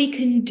 All we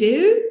can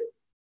do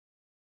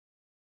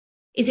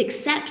is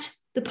accept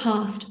the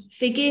past,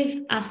 forgive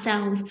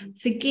ourselves,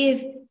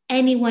 forgive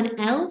anyone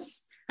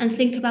else, and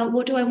think about,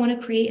 what do I want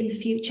to create in the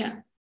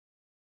future?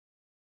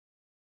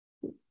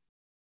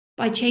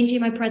 By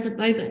changing my present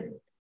moment.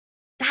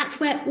 That's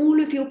where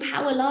all of your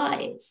power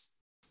lies.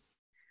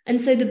 And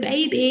so the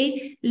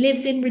baby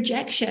lives in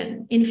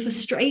rejection, in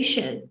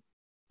frustration.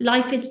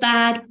 Life is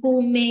bad,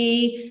 poor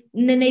me.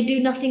 And then they do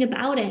nothing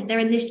about it. They're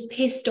in this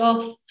pissed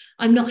off,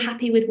 I'm not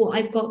happy with what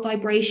I've got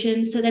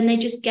vibration. So then they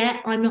just get,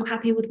 I'm not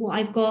happy with what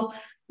I've got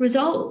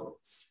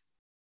results.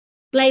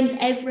 Blames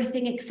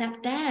everything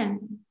except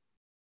them.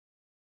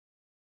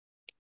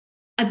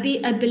 I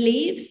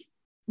believe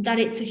that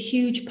it's a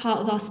huge part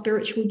of our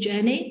spiritual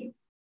journey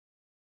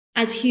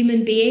as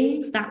human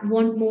beings that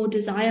want more,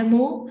 desire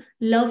more,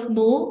 love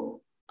more,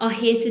 are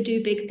here to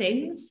do big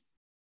things,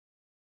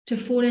 to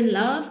fall in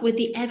love with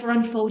the ever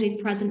unfolding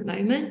present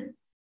moment,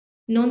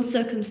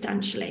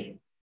 non-circumstantially,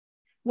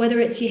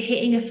 whether it's you're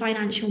hitting a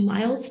financial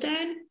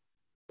milestone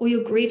or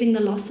you're grieving the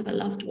loss of a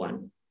loved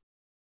one.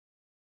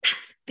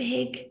 That's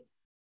big.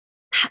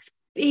 That's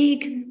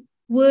big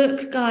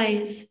work,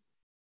 guys.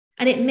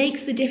 And it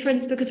makes the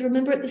difference, because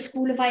remember, at the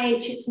School of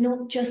IH, it's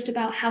not just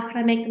about how can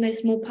I make the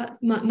most more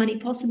money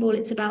possible.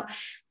 It's about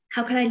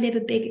how can I live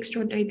a big,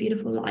 extraordinary,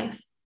 beautiful life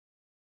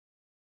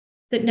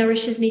that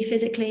nourishes me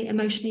physically,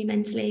 emotionally,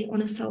 mentally,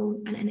 on a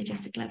soul and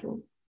energetic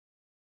level.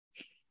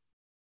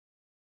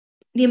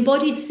 The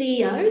embodied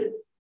CEO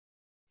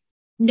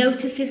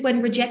notices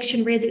when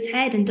rejection rears its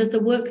head and does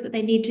the work that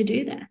they need to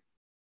do there.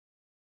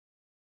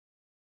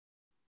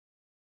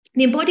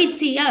 The embodied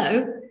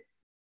CEO,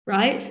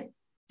 right,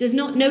 does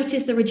not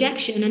notice the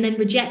rejection and then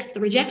rejects the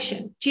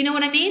rejection. Do you know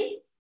what I mean?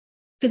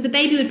 Because the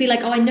baby would be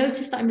like, oh, I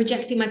noticed that I'm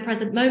rejecting my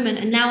present moment,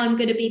 and now I'm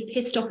going to be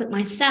pissed off at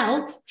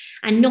myself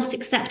and not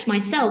accept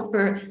myself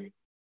for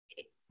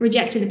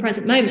rejecting the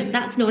present moment.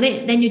 That's not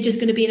it. Then you're just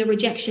going to be in a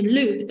rejection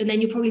loop, and then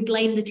you probably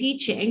blame the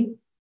teaching,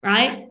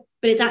 right?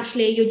 but it's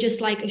actually, you're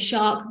just like a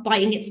shark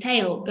biting its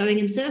tail, going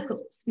in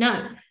circles.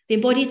 No, the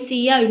embodied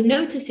CEO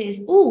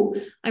notices, oh,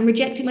 I'm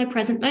rejecting my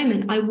present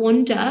moment. I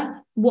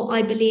wonder what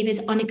I believe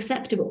is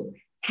unacceptable.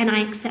 Can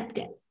I accept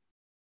it?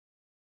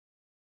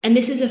 And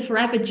this is a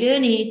forever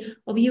journey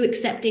of you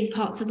accepting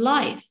parts of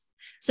life.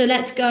 So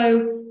let's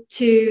go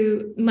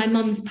to my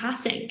mum's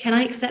passing. Can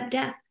I accept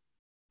death?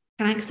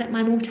 Can I accept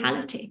my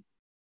mortality?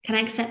 Can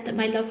I accept that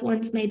my loved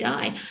ones may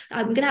die?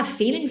 I'm going to have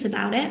feelings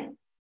about it.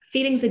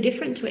 Feelings are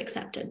different to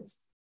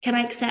acceptance. Can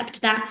I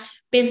accept that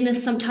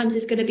business sometimes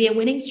is going to be a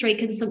winning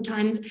streak and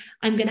sometimes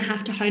I'm going to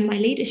have to hone my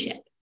leadership?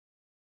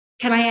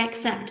 Can I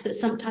accept that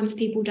sometimes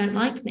people don't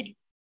like me?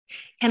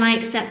 Can I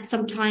accept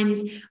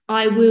sometimes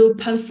I will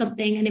post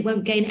something and it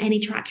won't gain any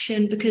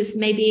traction because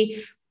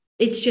maybe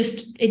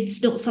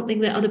it's not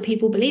something that other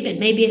people believe in.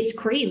 Maybe it's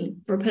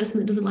cream for a person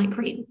that doesn't like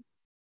cream.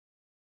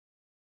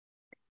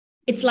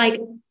 It's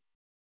like,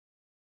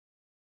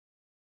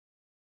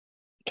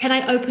 can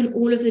I open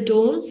all of the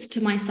doors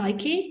to my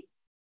psyche?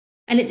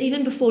 And it's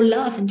even before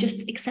love, and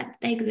just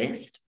accept they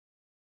exist.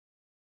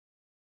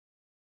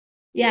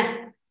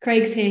 Yeah,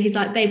 Craig's here. He's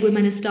like, babe, we're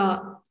going to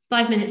start.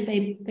 5 minutes,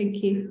 babe.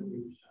 Thank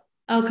you.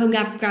 I'll come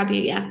grab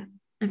you. Yeah.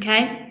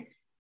 Okay.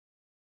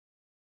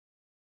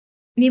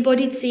 The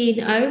embodied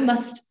CEO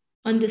must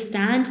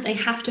understand they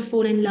have to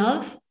fall in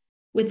love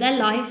with their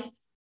life,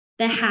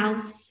 their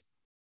house,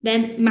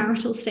 their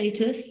marital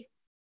status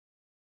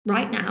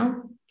right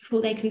now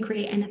before they can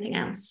create anything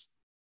else.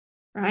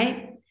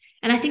 Right.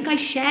 And I think I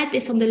shared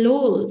this on the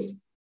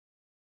laws.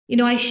 You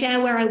know, I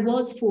share where I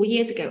was 4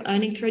 years ago,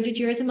 earning 300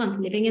 euros a month,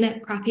 living in a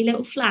crappy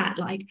little flat,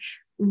 like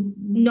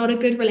not a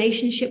good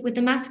relationship with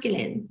the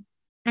masculine.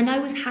 And I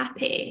was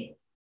happy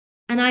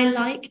and I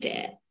liked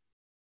it.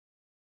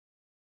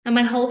 And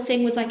my whole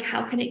thing was like,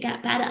 how can it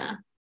get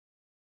better?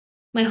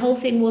 My whole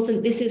thing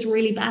wasn't, this is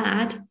really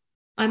bad.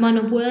 I'm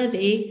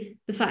unworthy.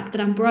 The fact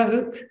that I'm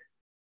broke.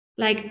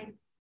 Like,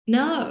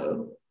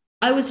 no,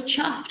 I was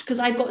chuffed because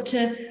I got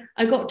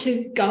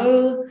to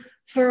go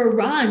for a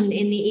run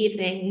in the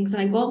evenings.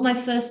 I got my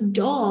first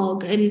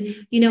dog and,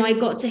 you know, I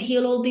got to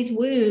heal all these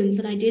wounds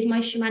and I did my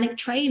shamanic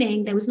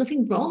training. There was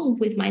nothing wrong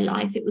with my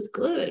life. It was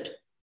good.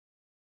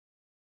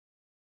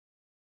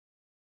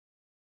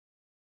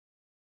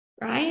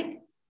 Right?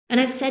 And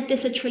I've said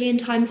this 1,000,000,000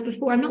 times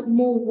before. I'm not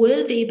more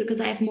worthy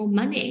because I have more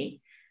money.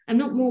 I'm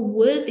not more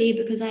worthy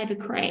because I have a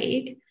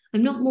Craig.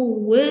 I'm not more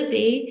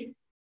worthy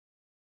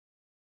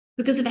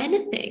because of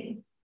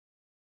anything.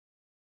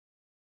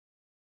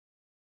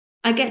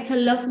 I get to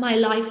love my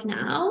life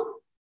now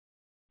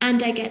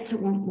and I get to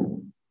want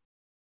more.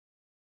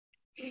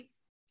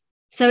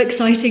 So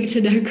exciting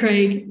to know,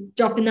 Craig.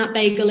 Dropping that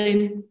bagel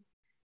in.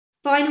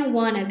 Final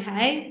one,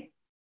 okay?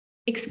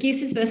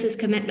 Excuses versus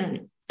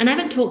commitment. And I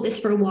haven't taught this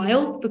for a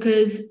while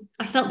because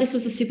I felt this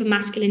was a super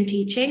masculine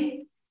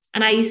teaching.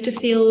 And I used to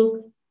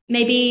feel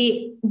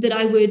maybe that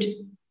I would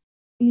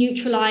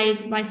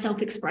neutralize my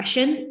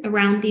self-expression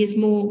around these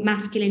more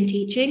masculine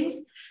teachings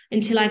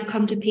until I've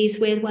come to peace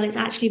with, well, it's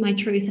actually my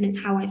truth and it's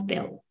how I've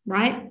built,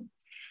 right?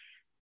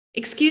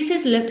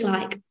 Excuses look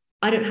like,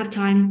 I don't have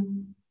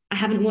time. I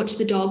haven't watched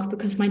the dog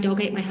because my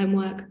dog ate my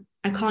homework.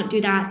 I can't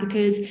do that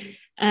because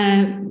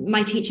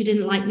my teacher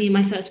didn't like me in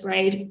my first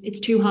grade. It's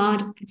too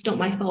hard. It's not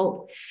my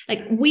fault.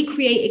 Like, we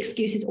create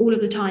excuses all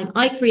of the time.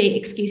 I create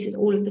excuses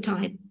all of the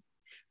time.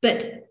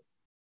 But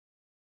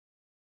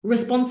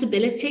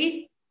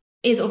responsibility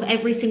is of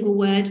every single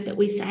word that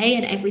we say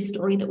and every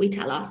story that we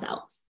tell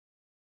ourselves,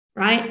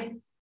 right?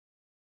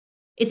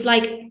 It's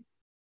like,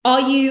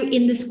 are you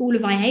in the school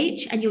of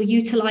IH and you're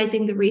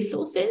utilizing the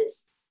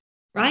resources,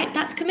 right?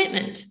 That's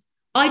commitment.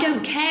 I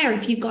don't care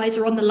if you guys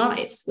are on the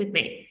lives with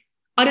me.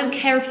 I don't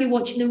care if you're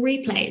watching the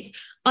replays.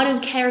 I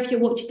don't care if you're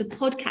watching the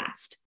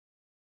podcast,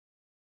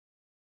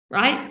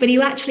 right? But are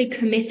you actually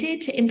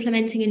committed to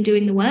implementing and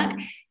doing the work?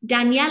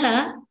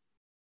 Daniela,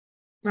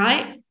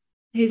 right,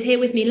 who's here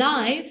with me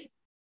live,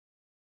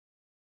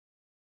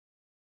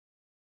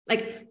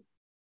 like,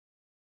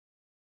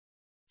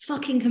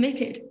 fucking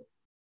committed.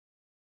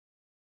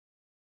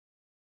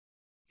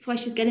 That's why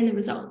she's getting the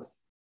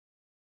results.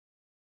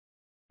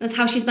 That's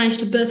how she's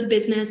managed to birth a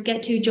business,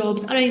 get 2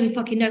 jobs. I don't even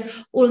fucking know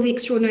all of the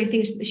extraordinary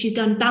things that she's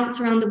done. Bounce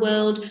around the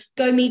world,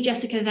 go meet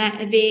Jessica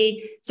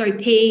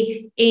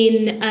P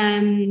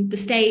in the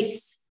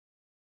States.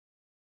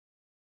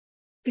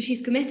 Because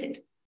she's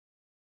committed.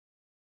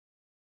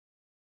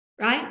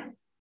 Right?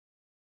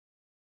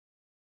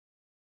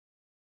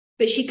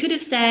 But she could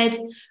have said,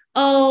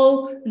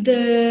 oh,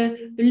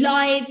 the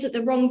live's at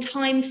the wrong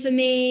time for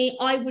me.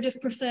 I would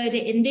have preferred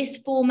it in this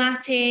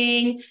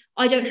formatting.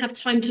 I don't have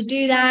time to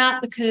do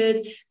that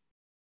because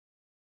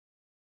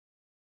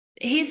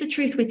here's the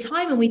truth with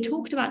time. And we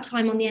talked about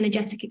time on the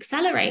energetic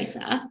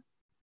accelerator,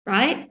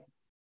 right?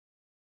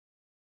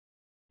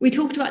 We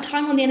talked about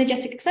time on the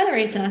energetic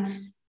accelerator.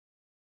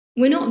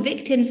 We're not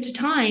victims to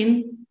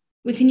time.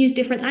 We can use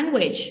different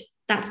language.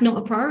 That's not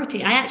a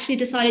priority. I actually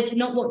decided to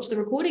not watch the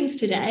recordings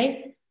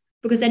today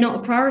because they're not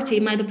a priority.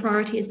 My other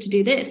priority is to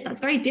do this. That's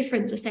very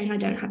different to saying I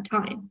don't have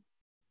time.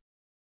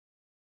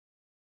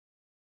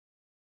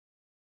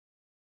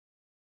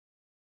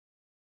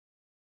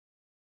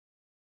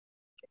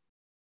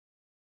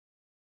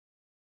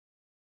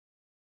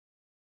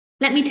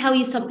 Let me tell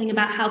you something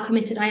about how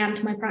committed I am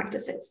to my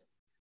practices.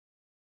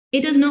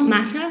 It does not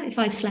matter if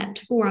I've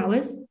slept 4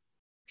 hours.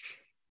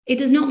 It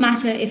does not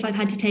matter if I've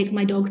had to take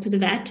my dog to the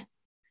vet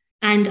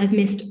and I've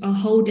missed a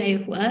whole day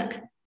of work.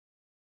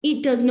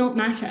 It does not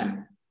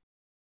matter,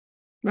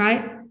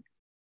 right?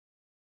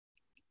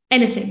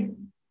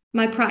 Anything.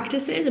 My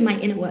practices and my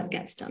inner work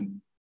gets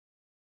done.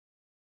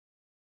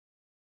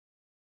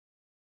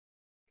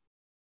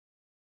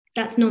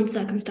 That's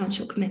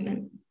non-circumstantial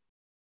commitment.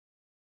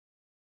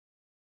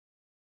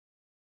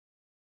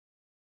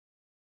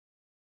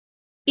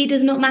 It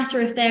does not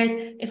matter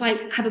if I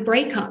have a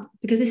breakup,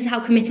 because this is how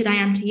committed I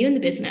am to you in the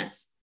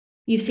business.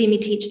 You've seen me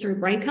teach through a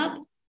breakup.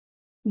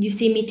 You've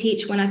seen me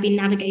teach when I've been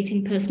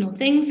navigating personal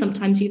things.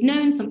 Sometimes you've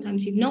known,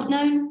 sometimes you've not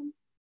known.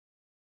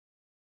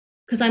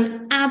 Because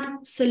I'm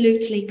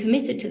absolutely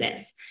committed to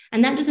this.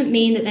 And that doesn't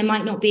mean that there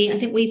might not be, I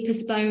think we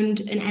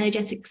postponed an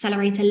energetic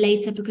accelerator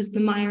later because of the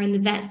Maya and the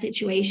vet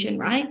situation,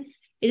 right?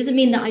 It doesn't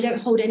mean that I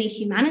don't hold any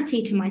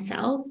humanity to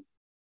myself.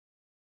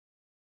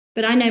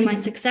 But I know my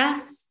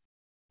success,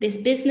 this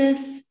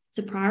business, is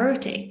a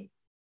priority.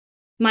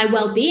 My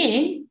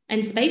well-being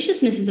and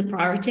spaciousness is a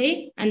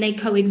priority, and they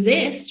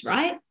coexist,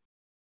 right?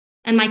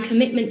 And my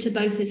commitment to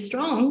both is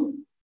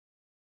strong,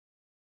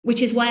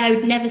 which is why I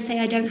would never say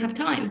I don't have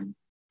time.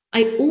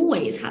 I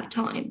always have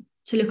time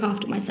to look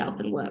after myself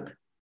and work.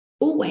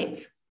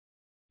 Always.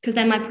 Because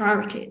they're my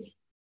priorities.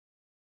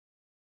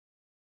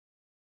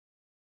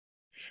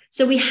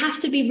 So we have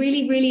to be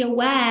really, really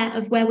aware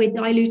of where we're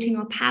diluting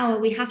our power.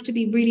 We have to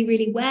be really,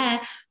 really aware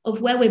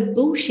of where we're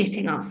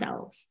bullshitting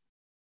ourselves.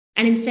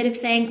 And instead of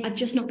saying, I've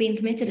just not been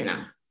committed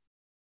enough.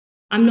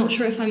 I'm not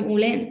sure if I'm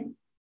all in.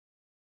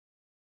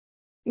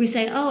 We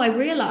say, oh, I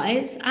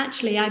realize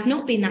actually I've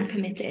not been that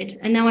committed.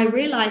 And now I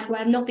realize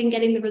where I've not been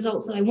getting the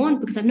results that I want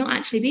because I've not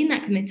actually been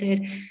that committed.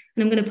 And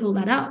I'm going to pull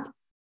that up.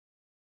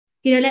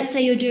 You know, let's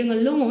say you're doing a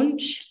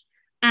launch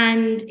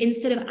and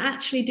instead of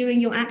actually doing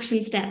your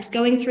action steps,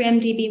 going through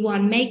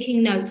MDB1,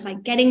 making notes,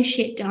 like getting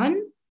shit done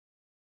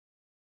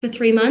for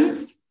 3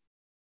 months,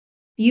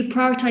 you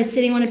prioritize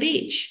sitting on a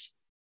beach.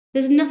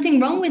 There's nothing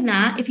wrong with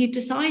that if you've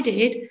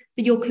decided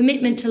that your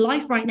commitment to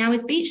life right now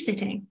is beach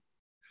sitting.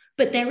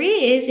 But there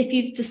is if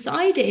you've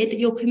decided that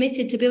you're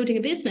committed to building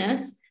a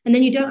business and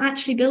then you don't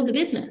actually build the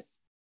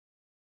business.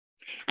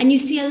 And you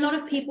see a lot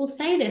of people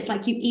say this,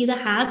 like you either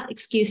have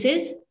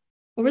excuses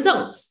or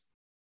results.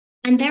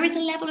 And there is a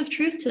level of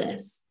truth to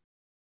this.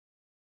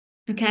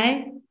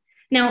 Okay?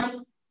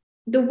 Now,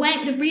 the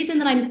reason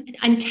that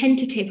I'm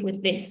tentative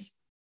with this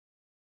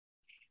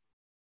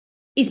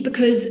is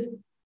because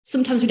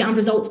sometimes we don't have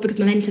results because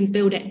momentum's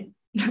building.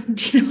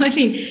 Do you know what I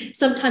mean?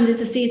 Sometimes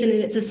it's a season and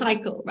it's a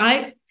cycle,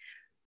 right?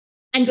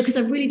 And because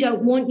I really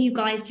don't want you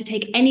guys to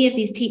take any of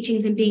these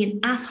teachings and being an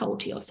asshole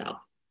to yourself.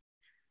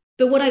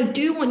 But what I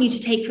do want you to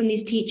take from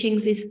these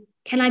teachings is,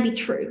 can I be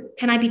true?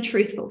 Can I be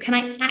truthful? Can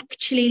I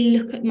actually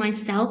look at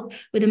myself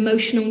with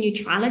emotional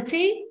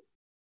neutrality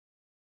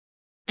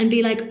and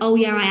be like, oh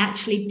yeah,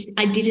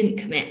 I didn't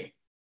commit.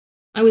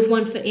 I was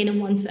 1 foot in and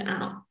 1 foot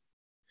out.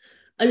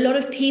 A lot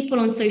of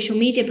people on social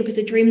media, because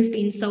a dream's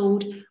been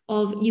sold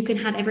of you can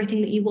have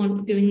everything that you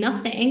want doing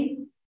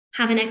nothing,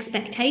 have an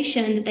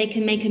expectation that they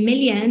can make $1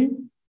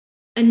 million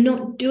and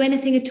not do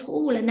anything at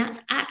all. And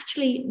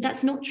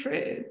that's not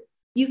true.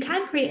 You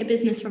can create a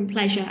business from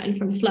pleasure and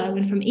from flow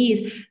and from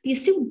ease, but you're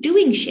still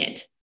doing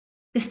shit.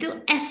 There's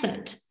still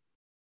effort,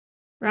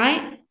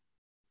 right?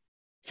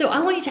 So I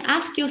want you to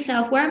ask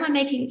yourself, where am I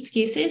making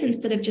excuses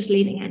instead of just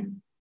leaning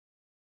in,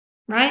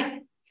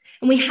 right?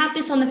 And we have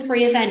this on the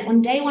free event.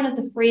 On day 1 of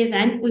the free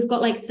event, we've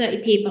got like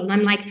 30 people. And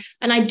I'm like,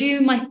 and I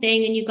do my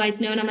thing and you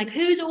guys know, and I'm like,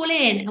 who's all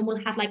in? And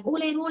we'll have like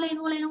all in, all in,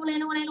 all in, all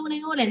in, all in, all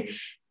in, all in.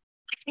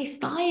 I say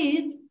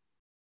 5.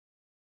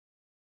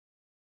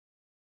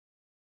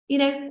 You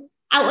know,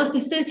 out of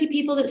the 30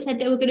 people that said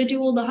they were going to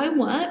do all the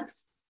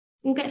homeworks,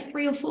 we'll get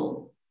 3 or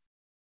 4.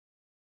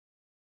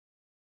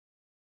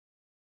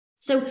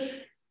 So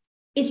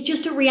it's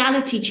just a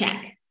reality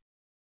check,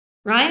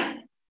 right?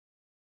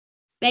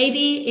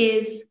 Baby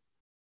is,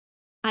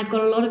 I've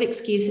got a lot of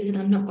excuses and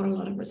I've not got a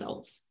lot of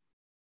results.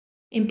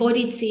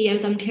 Embodied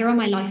CEOs, I'm clear on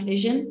my life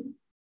vision.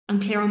 I'm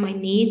clear on my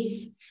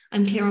needs.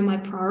 I'm clear on my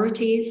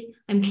priorities.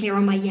 I'm clear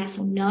on my yes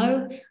or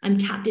no. I'm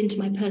tapped into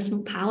my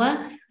personal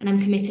power and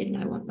I'm committed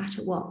no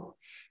matter what.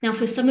 Now,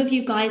 for some of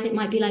you guys, it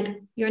might be like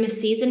you're in a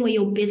season where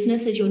your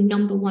business is your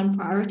number 1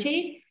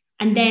 priority.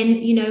 And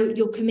then, you know,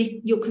 your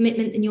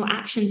commitment and your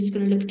actions is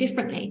going to look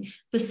differently.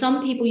 For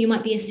some people, you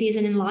might be a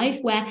season in life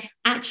where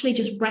actually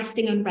just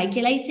resting and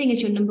regulating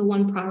is your number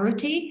 1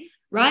 priority,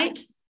 right?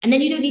 And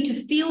then you don't need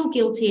to feel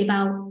guilty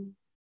about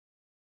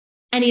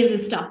any of the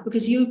stuff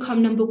because you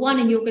come number 1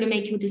 and you're going to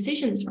make your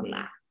decisions from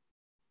that.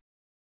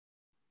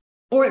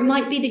 Or it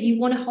might be that you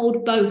want to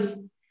hold both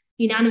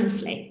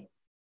unanimously,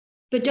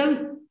 but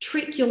don't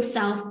trick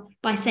yourself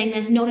by saying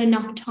there's not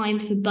enough time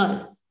for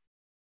both,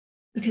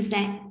 because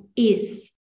there is.